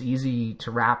as easy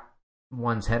to wrap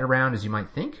one's head around as you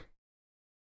might think.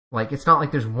 Like, it's not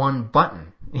like there's one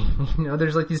button.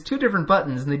 There's like these 2 different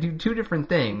buttons, and they do 2 different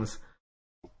things.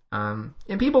 And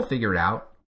people figure it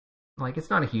out. Like, it's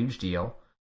not a huge deal.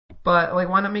 But, like,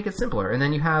 why not make it simpler? And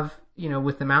then you have,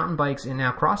 with the mountain bikes and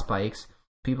now cross bikes,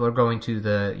 people are going to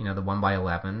the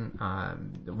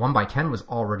 1x11. The 1x10 was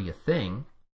already a thing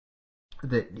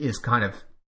that is kind of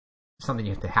something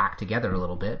you have to hack together a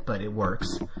little bit, but it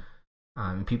works.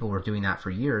 People were doing that for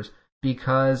years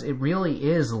because it really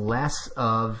is less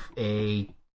of a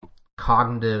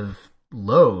cognitive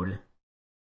load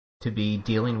to be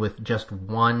dealing with just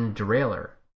one derailleur.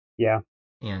 Yeah.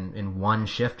 And one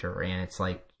shifter, and it's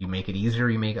like, you make it easier,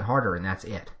 you make it harder, and that's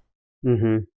it.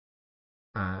 Mm-hmm.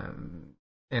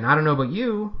 And I don't know about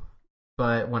you,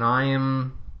 but when I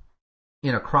am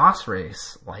in a cross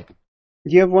race, like...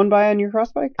 Do you have one by on your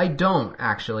cross bike? I don't,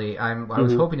 actually. I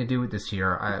was hoping to do it this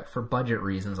year. For budget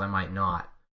reasons, I might not.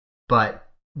 But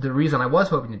the reason I was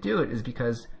hoping to do it is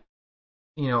because,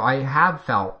 I have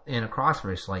felt in a cross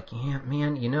race like, yeah,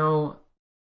 man,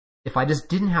 if I just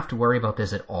didn't have to worry about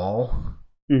this at all,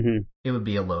 it would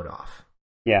be a load off.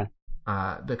 Yeah.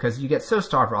 Because you get so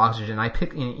starved for oxygen. I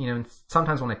pick,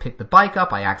 sometimes when I pick the bike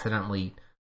up, I accidentally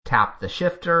tap the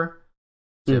shifter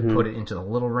to put it into the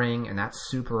little ring, and that's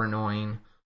super annoying.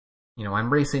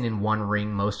 I'm racing in one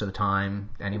ring most of the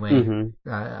time anyway. Mm-hmm.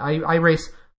 I race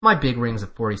my big rings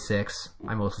at 46.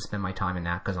 I mostly spend my time in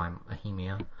that because I'm a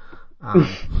Hemia.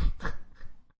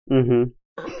 Mm-hmm.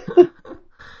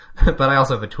 But I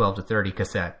also have a 12 to 30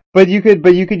 cassette. But you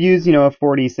could use, a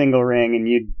 40 single ring and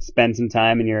you'd spend some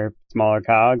time in your smaller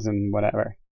cogs and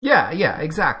whatever. Yeah,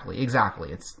 exactly.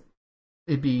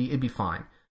 It'd be fine.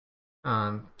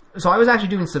 So I was actually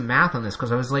doing some math on this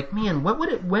because I was like, man,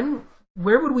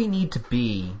 where would we need to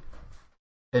be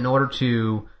in order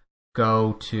to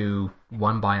go to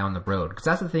one buy on the road? Because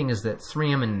that's the thing, is that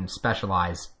SRAM and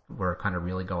Specialized were kind of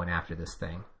really going after this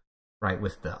thing, right?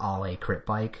 With the Allé crit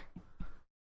bike,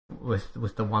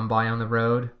 with the one buy on the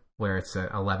road, where it's a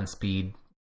 11 speed,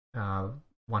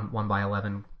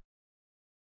 1x11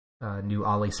 new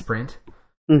Allé Sprint.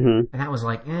 Mm-hmm. And that was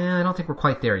like, I don't think we're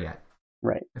quite there yet.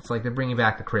 Right. It's like they're bringing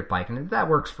back the crit bike, and that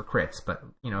works for crits, but,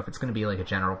 if it's going to be like a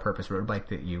general purpose road bike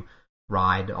that you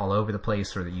ride all over the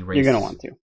place or that you race... You're going to want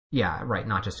to. Yeah, right,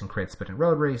 not just in crits, but in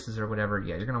road races or whatever,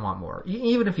 yeah, you're going to want more.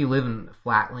 Even if you live in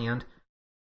flatland,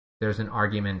 there's an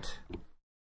argument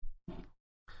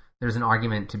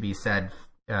to be said,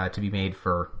 to be made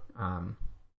for,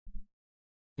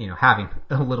 having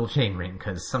a little chain ring,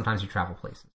 because sometimes you travel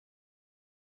places.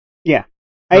 Yeah.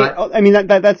 But, I mean,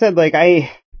 that said, like,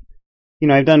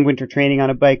 I've done winter training on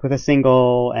a bike with a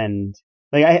single, and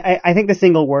like I think the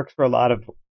single works for a lot of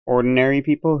ordinary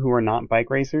people who are not bike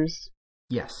racers.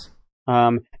 Yes.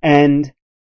 And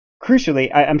crucially,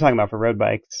 I'm talking about for road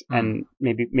bikes and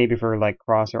maybe for like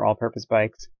cross or all-purpose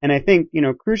bikes. And I think,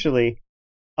 crucially,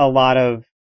 a lot of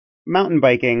mountain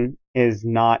biking is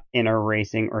not in a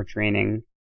racing or training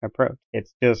approach.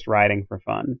 It's just riding for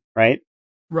fun, right?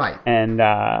 Right.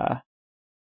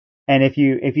 And if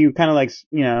you kind of like,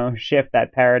 shift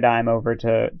that paradigm over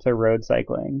to road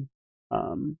cycling,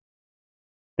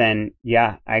 then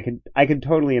yeah, I could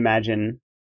totally imagine,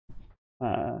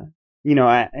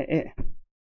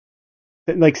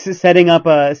 like setting up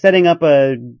a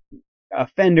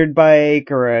fendered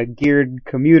bike or a geared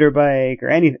commuter bike or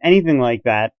anything like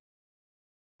that.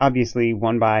 Obviously,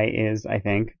 one by is, I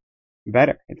think,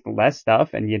 better. It's less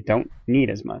stuff and you don't need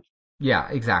as much. Yeah,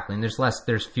 exactly. And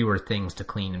there's fewer things to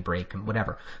clean and break and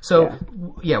whatever. So,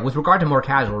 yeah, with regard to more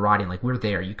casual riding, like, we're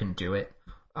there, you can do it.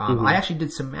 I actually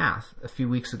did some math a few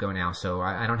weeks ago now, so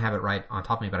I don't have it right on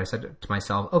top of me, but I said to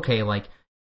myself, okay, like,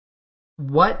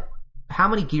 how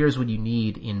many gears would you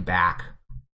need in back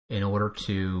in order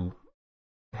to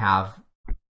have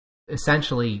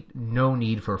essentially no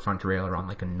need for a front derailleur on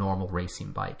like a normal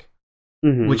racing bike?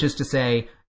 Mm-hmm. Which is to say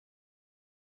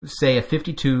a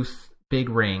 50-tooth big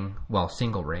ring, well,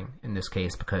 single ring in this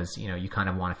case, because, you kind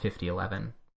of want a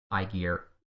 50-11 I-gear,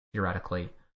 theoretically,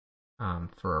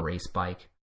 for a race bike.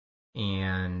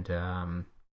 And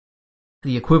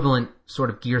the equivalent sort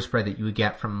of gear spread that you would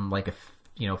get from like a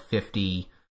 50,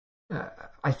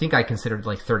 I think I considered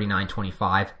like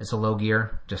 39-25 as a low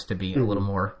gear, just to be a little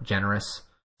more generous.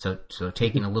 So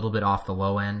taking a little bit off the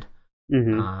low end,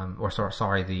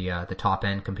 the top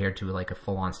end compared to like a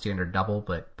full-on standard double,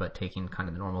 but taking kind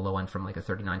of the normal low end from like a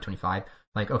 39-25.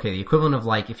 Like, okay, the equivalent of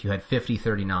like if you had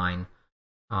 50-39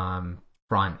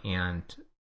 front and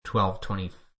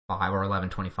 12-25 or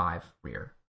 11-25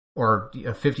 rear, or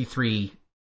a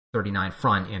 53-39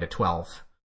 front and a 12-25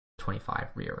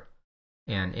 rear,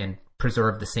 and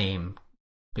preserve the same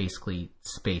basically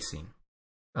spacing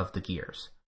of the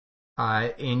gears.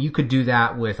 And you could do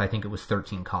that with, I think it was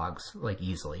 13 cogs, like,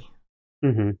 easily.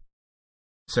 Mm-hmm.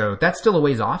 So that's still a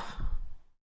ways off,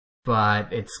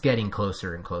 but it's getting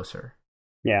closer and closer.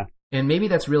 Yeah. And maybe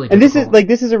that's really difficult. And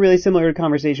this is a really similar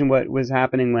conversation what was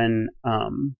happening when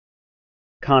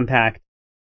compact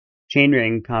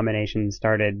chainring combinations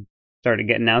started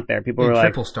getting out there. People were like,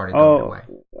 triple started going away.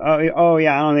 Oh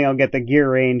yeah, I don't think I'll get the gear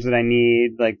range that I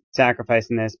need, like,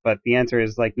 sacrificing this. But the answer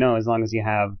is like, no, as long as you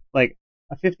have, like,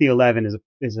 a 50-11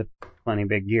 is a plenty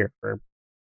big gear for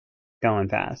going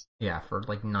fast. Yeah, for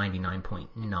like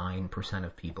 99.9%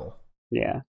 of people.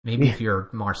 Yeah. Maybe if you're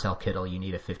Marcel Kittel, you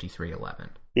need a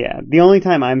 53-11. Yeah, the only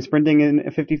time I'm sprinting in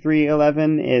a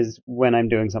 53-11 is when I'm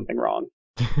doing something wrong.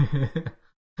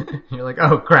 You're like,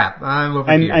 oh crap, I'm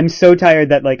here. I'm so tired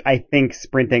that, like, I think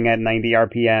sprinting at 90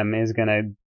 RPM is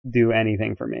gonna do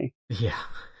anything for me. Yeah.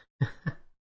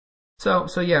 So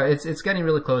yeah, it's getting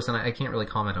really close, and I can't really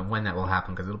comment on when that will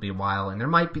happen because it'll be a while, and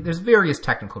there's various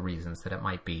technical reasons that it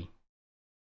might be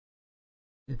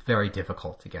very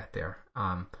difficult to get there.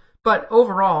 But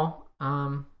overall,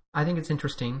 I think it's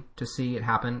interesting to see it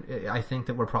happen. I think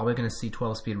that we're probably going to see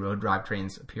 12-speed road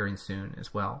drivetrains appearing soon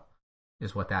as well,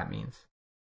 is what that means.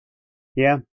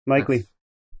 Yeah, likely.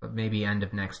 Maybe end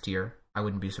of next year. I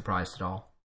wouldn't be surprised at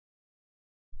all.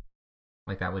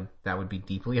 Like that would be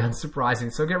deeply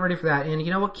unsurprising. So get ready for that. And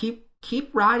you know what? Keep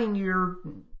riding your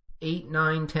 8,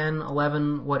 9, 10,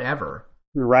 11, whatever.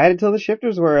 Ride it till the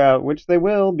shifters wear out, which they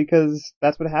will, because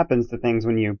that's what happens to things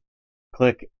when you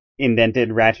click indented,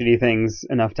 ratchety things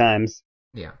enough times.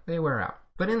 Yeah, they wear out.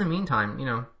 But in the meantime, you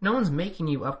know, no one's making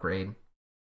you upgrade.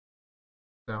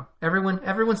 So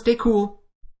everyone stay cool.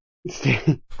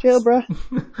 Chill, bruh.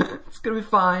 It's gonna be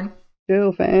fine.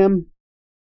 Chill, fam.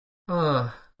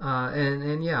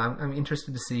 And yeah, I'm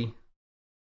interested to see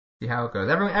how it goes.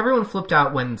 Everyone flipped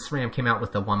out when SRAM came out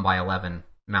with the 1x11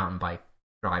 mountain bike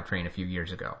drivetrain a few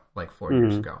years ago, like 4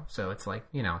 years ago. So it's like,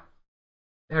 you know,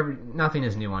 nothing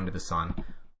is new under the sun.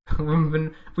 We've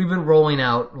been rolling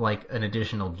out like an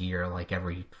additional gear like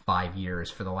every 5 years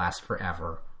for the last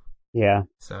forever. Yeah.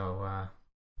 So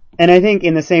and I think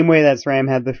in the same way that SRAM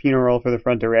had the funeral for the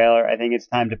front derailleur, I think it's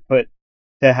time to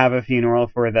have a funeral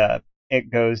for the it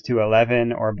goes to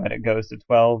 11 or but it goes to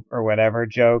 12 or whatever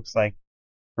jokes, like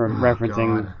from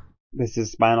referencing God. This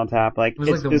is Spinal Tap. Like,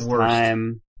 it's like just worst.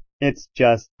 time. It's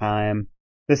just time.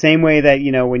 The same way that,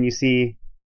 you know, when you see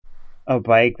a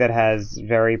bike that has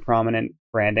very prominent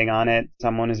branding on it,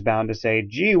 someone is bound to say,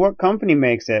 gee, what company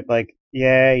makes it? Like,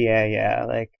 yeah.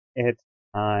 Like, it's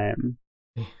time.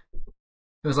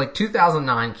 It was like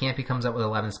 2009, Campy comes up with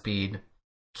 11 speed,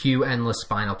 cue endless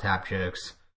Spinal Tap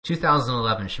jokes.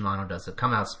 2011, Shimano does it.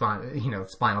 Come out,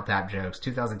 Spinal Tap jokes.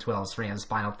 2012, SRAM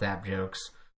Spinal Tap jokes.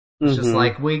 It's just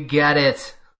like, we get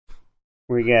it.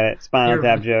 We get it. Spinal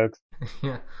Tap jokes.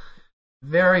 Yeah.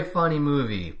 Very funny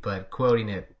movie, but quoting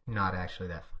it, not actually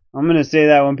that funny. I'm gonna say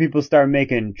that when people start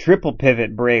making triple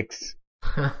pivot brakes.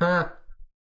 I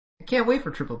can't wait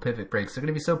for triple pivot brakes. They're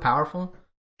gonna be so powerful.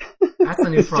 That's the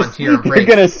new frontier of brakes.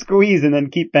 You're gonna squeeze and then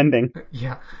keep bending.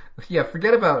 Yeah,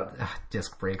 forget about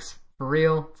disc brakes. For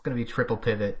real, it's gonna be triple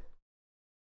pivot.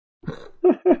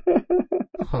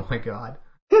 Oh my god.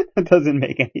 That doesn't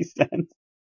make any sense.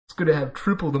 It's gonna have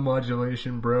triple the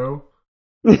modulation, bro.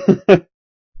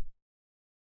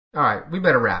 Alright, we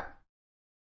better wrap.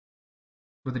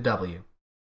 With a W.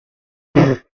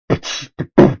 This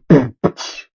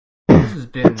has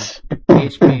been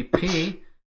HPP.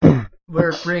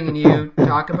 We're bringing you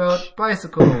talk about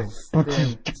bicycles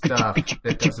and stuff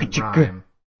that doesn't rhyme.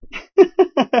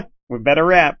 We better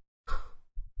wrap.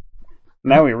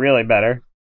 Now we really better.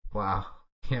 Wow.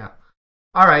 Yeah.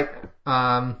 Alright.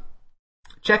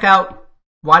 Check out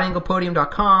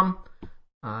wideanglepodium.com.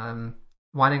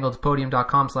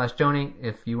 wideanglepodium.com/donate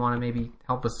if you want to maybe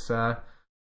help us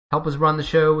run the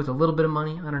show with a little bit of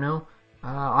money. I don't know.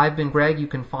 I've been Greg. You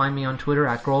can find me on Twitter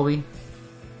at Grolby.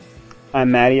 I'm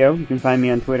Mattio. You can find me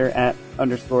on Twitter at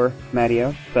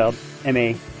 _Mattio, spelled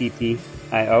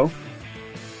Mattio.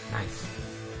 Nice.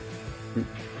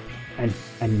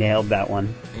 I nailed that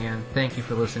one. And thank you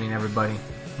for listening, everybody.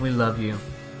 We love you.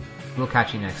 We'll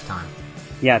catch you next time.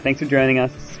 Yeah, thanks for joining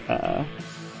us.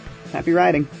 Happy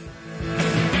riding.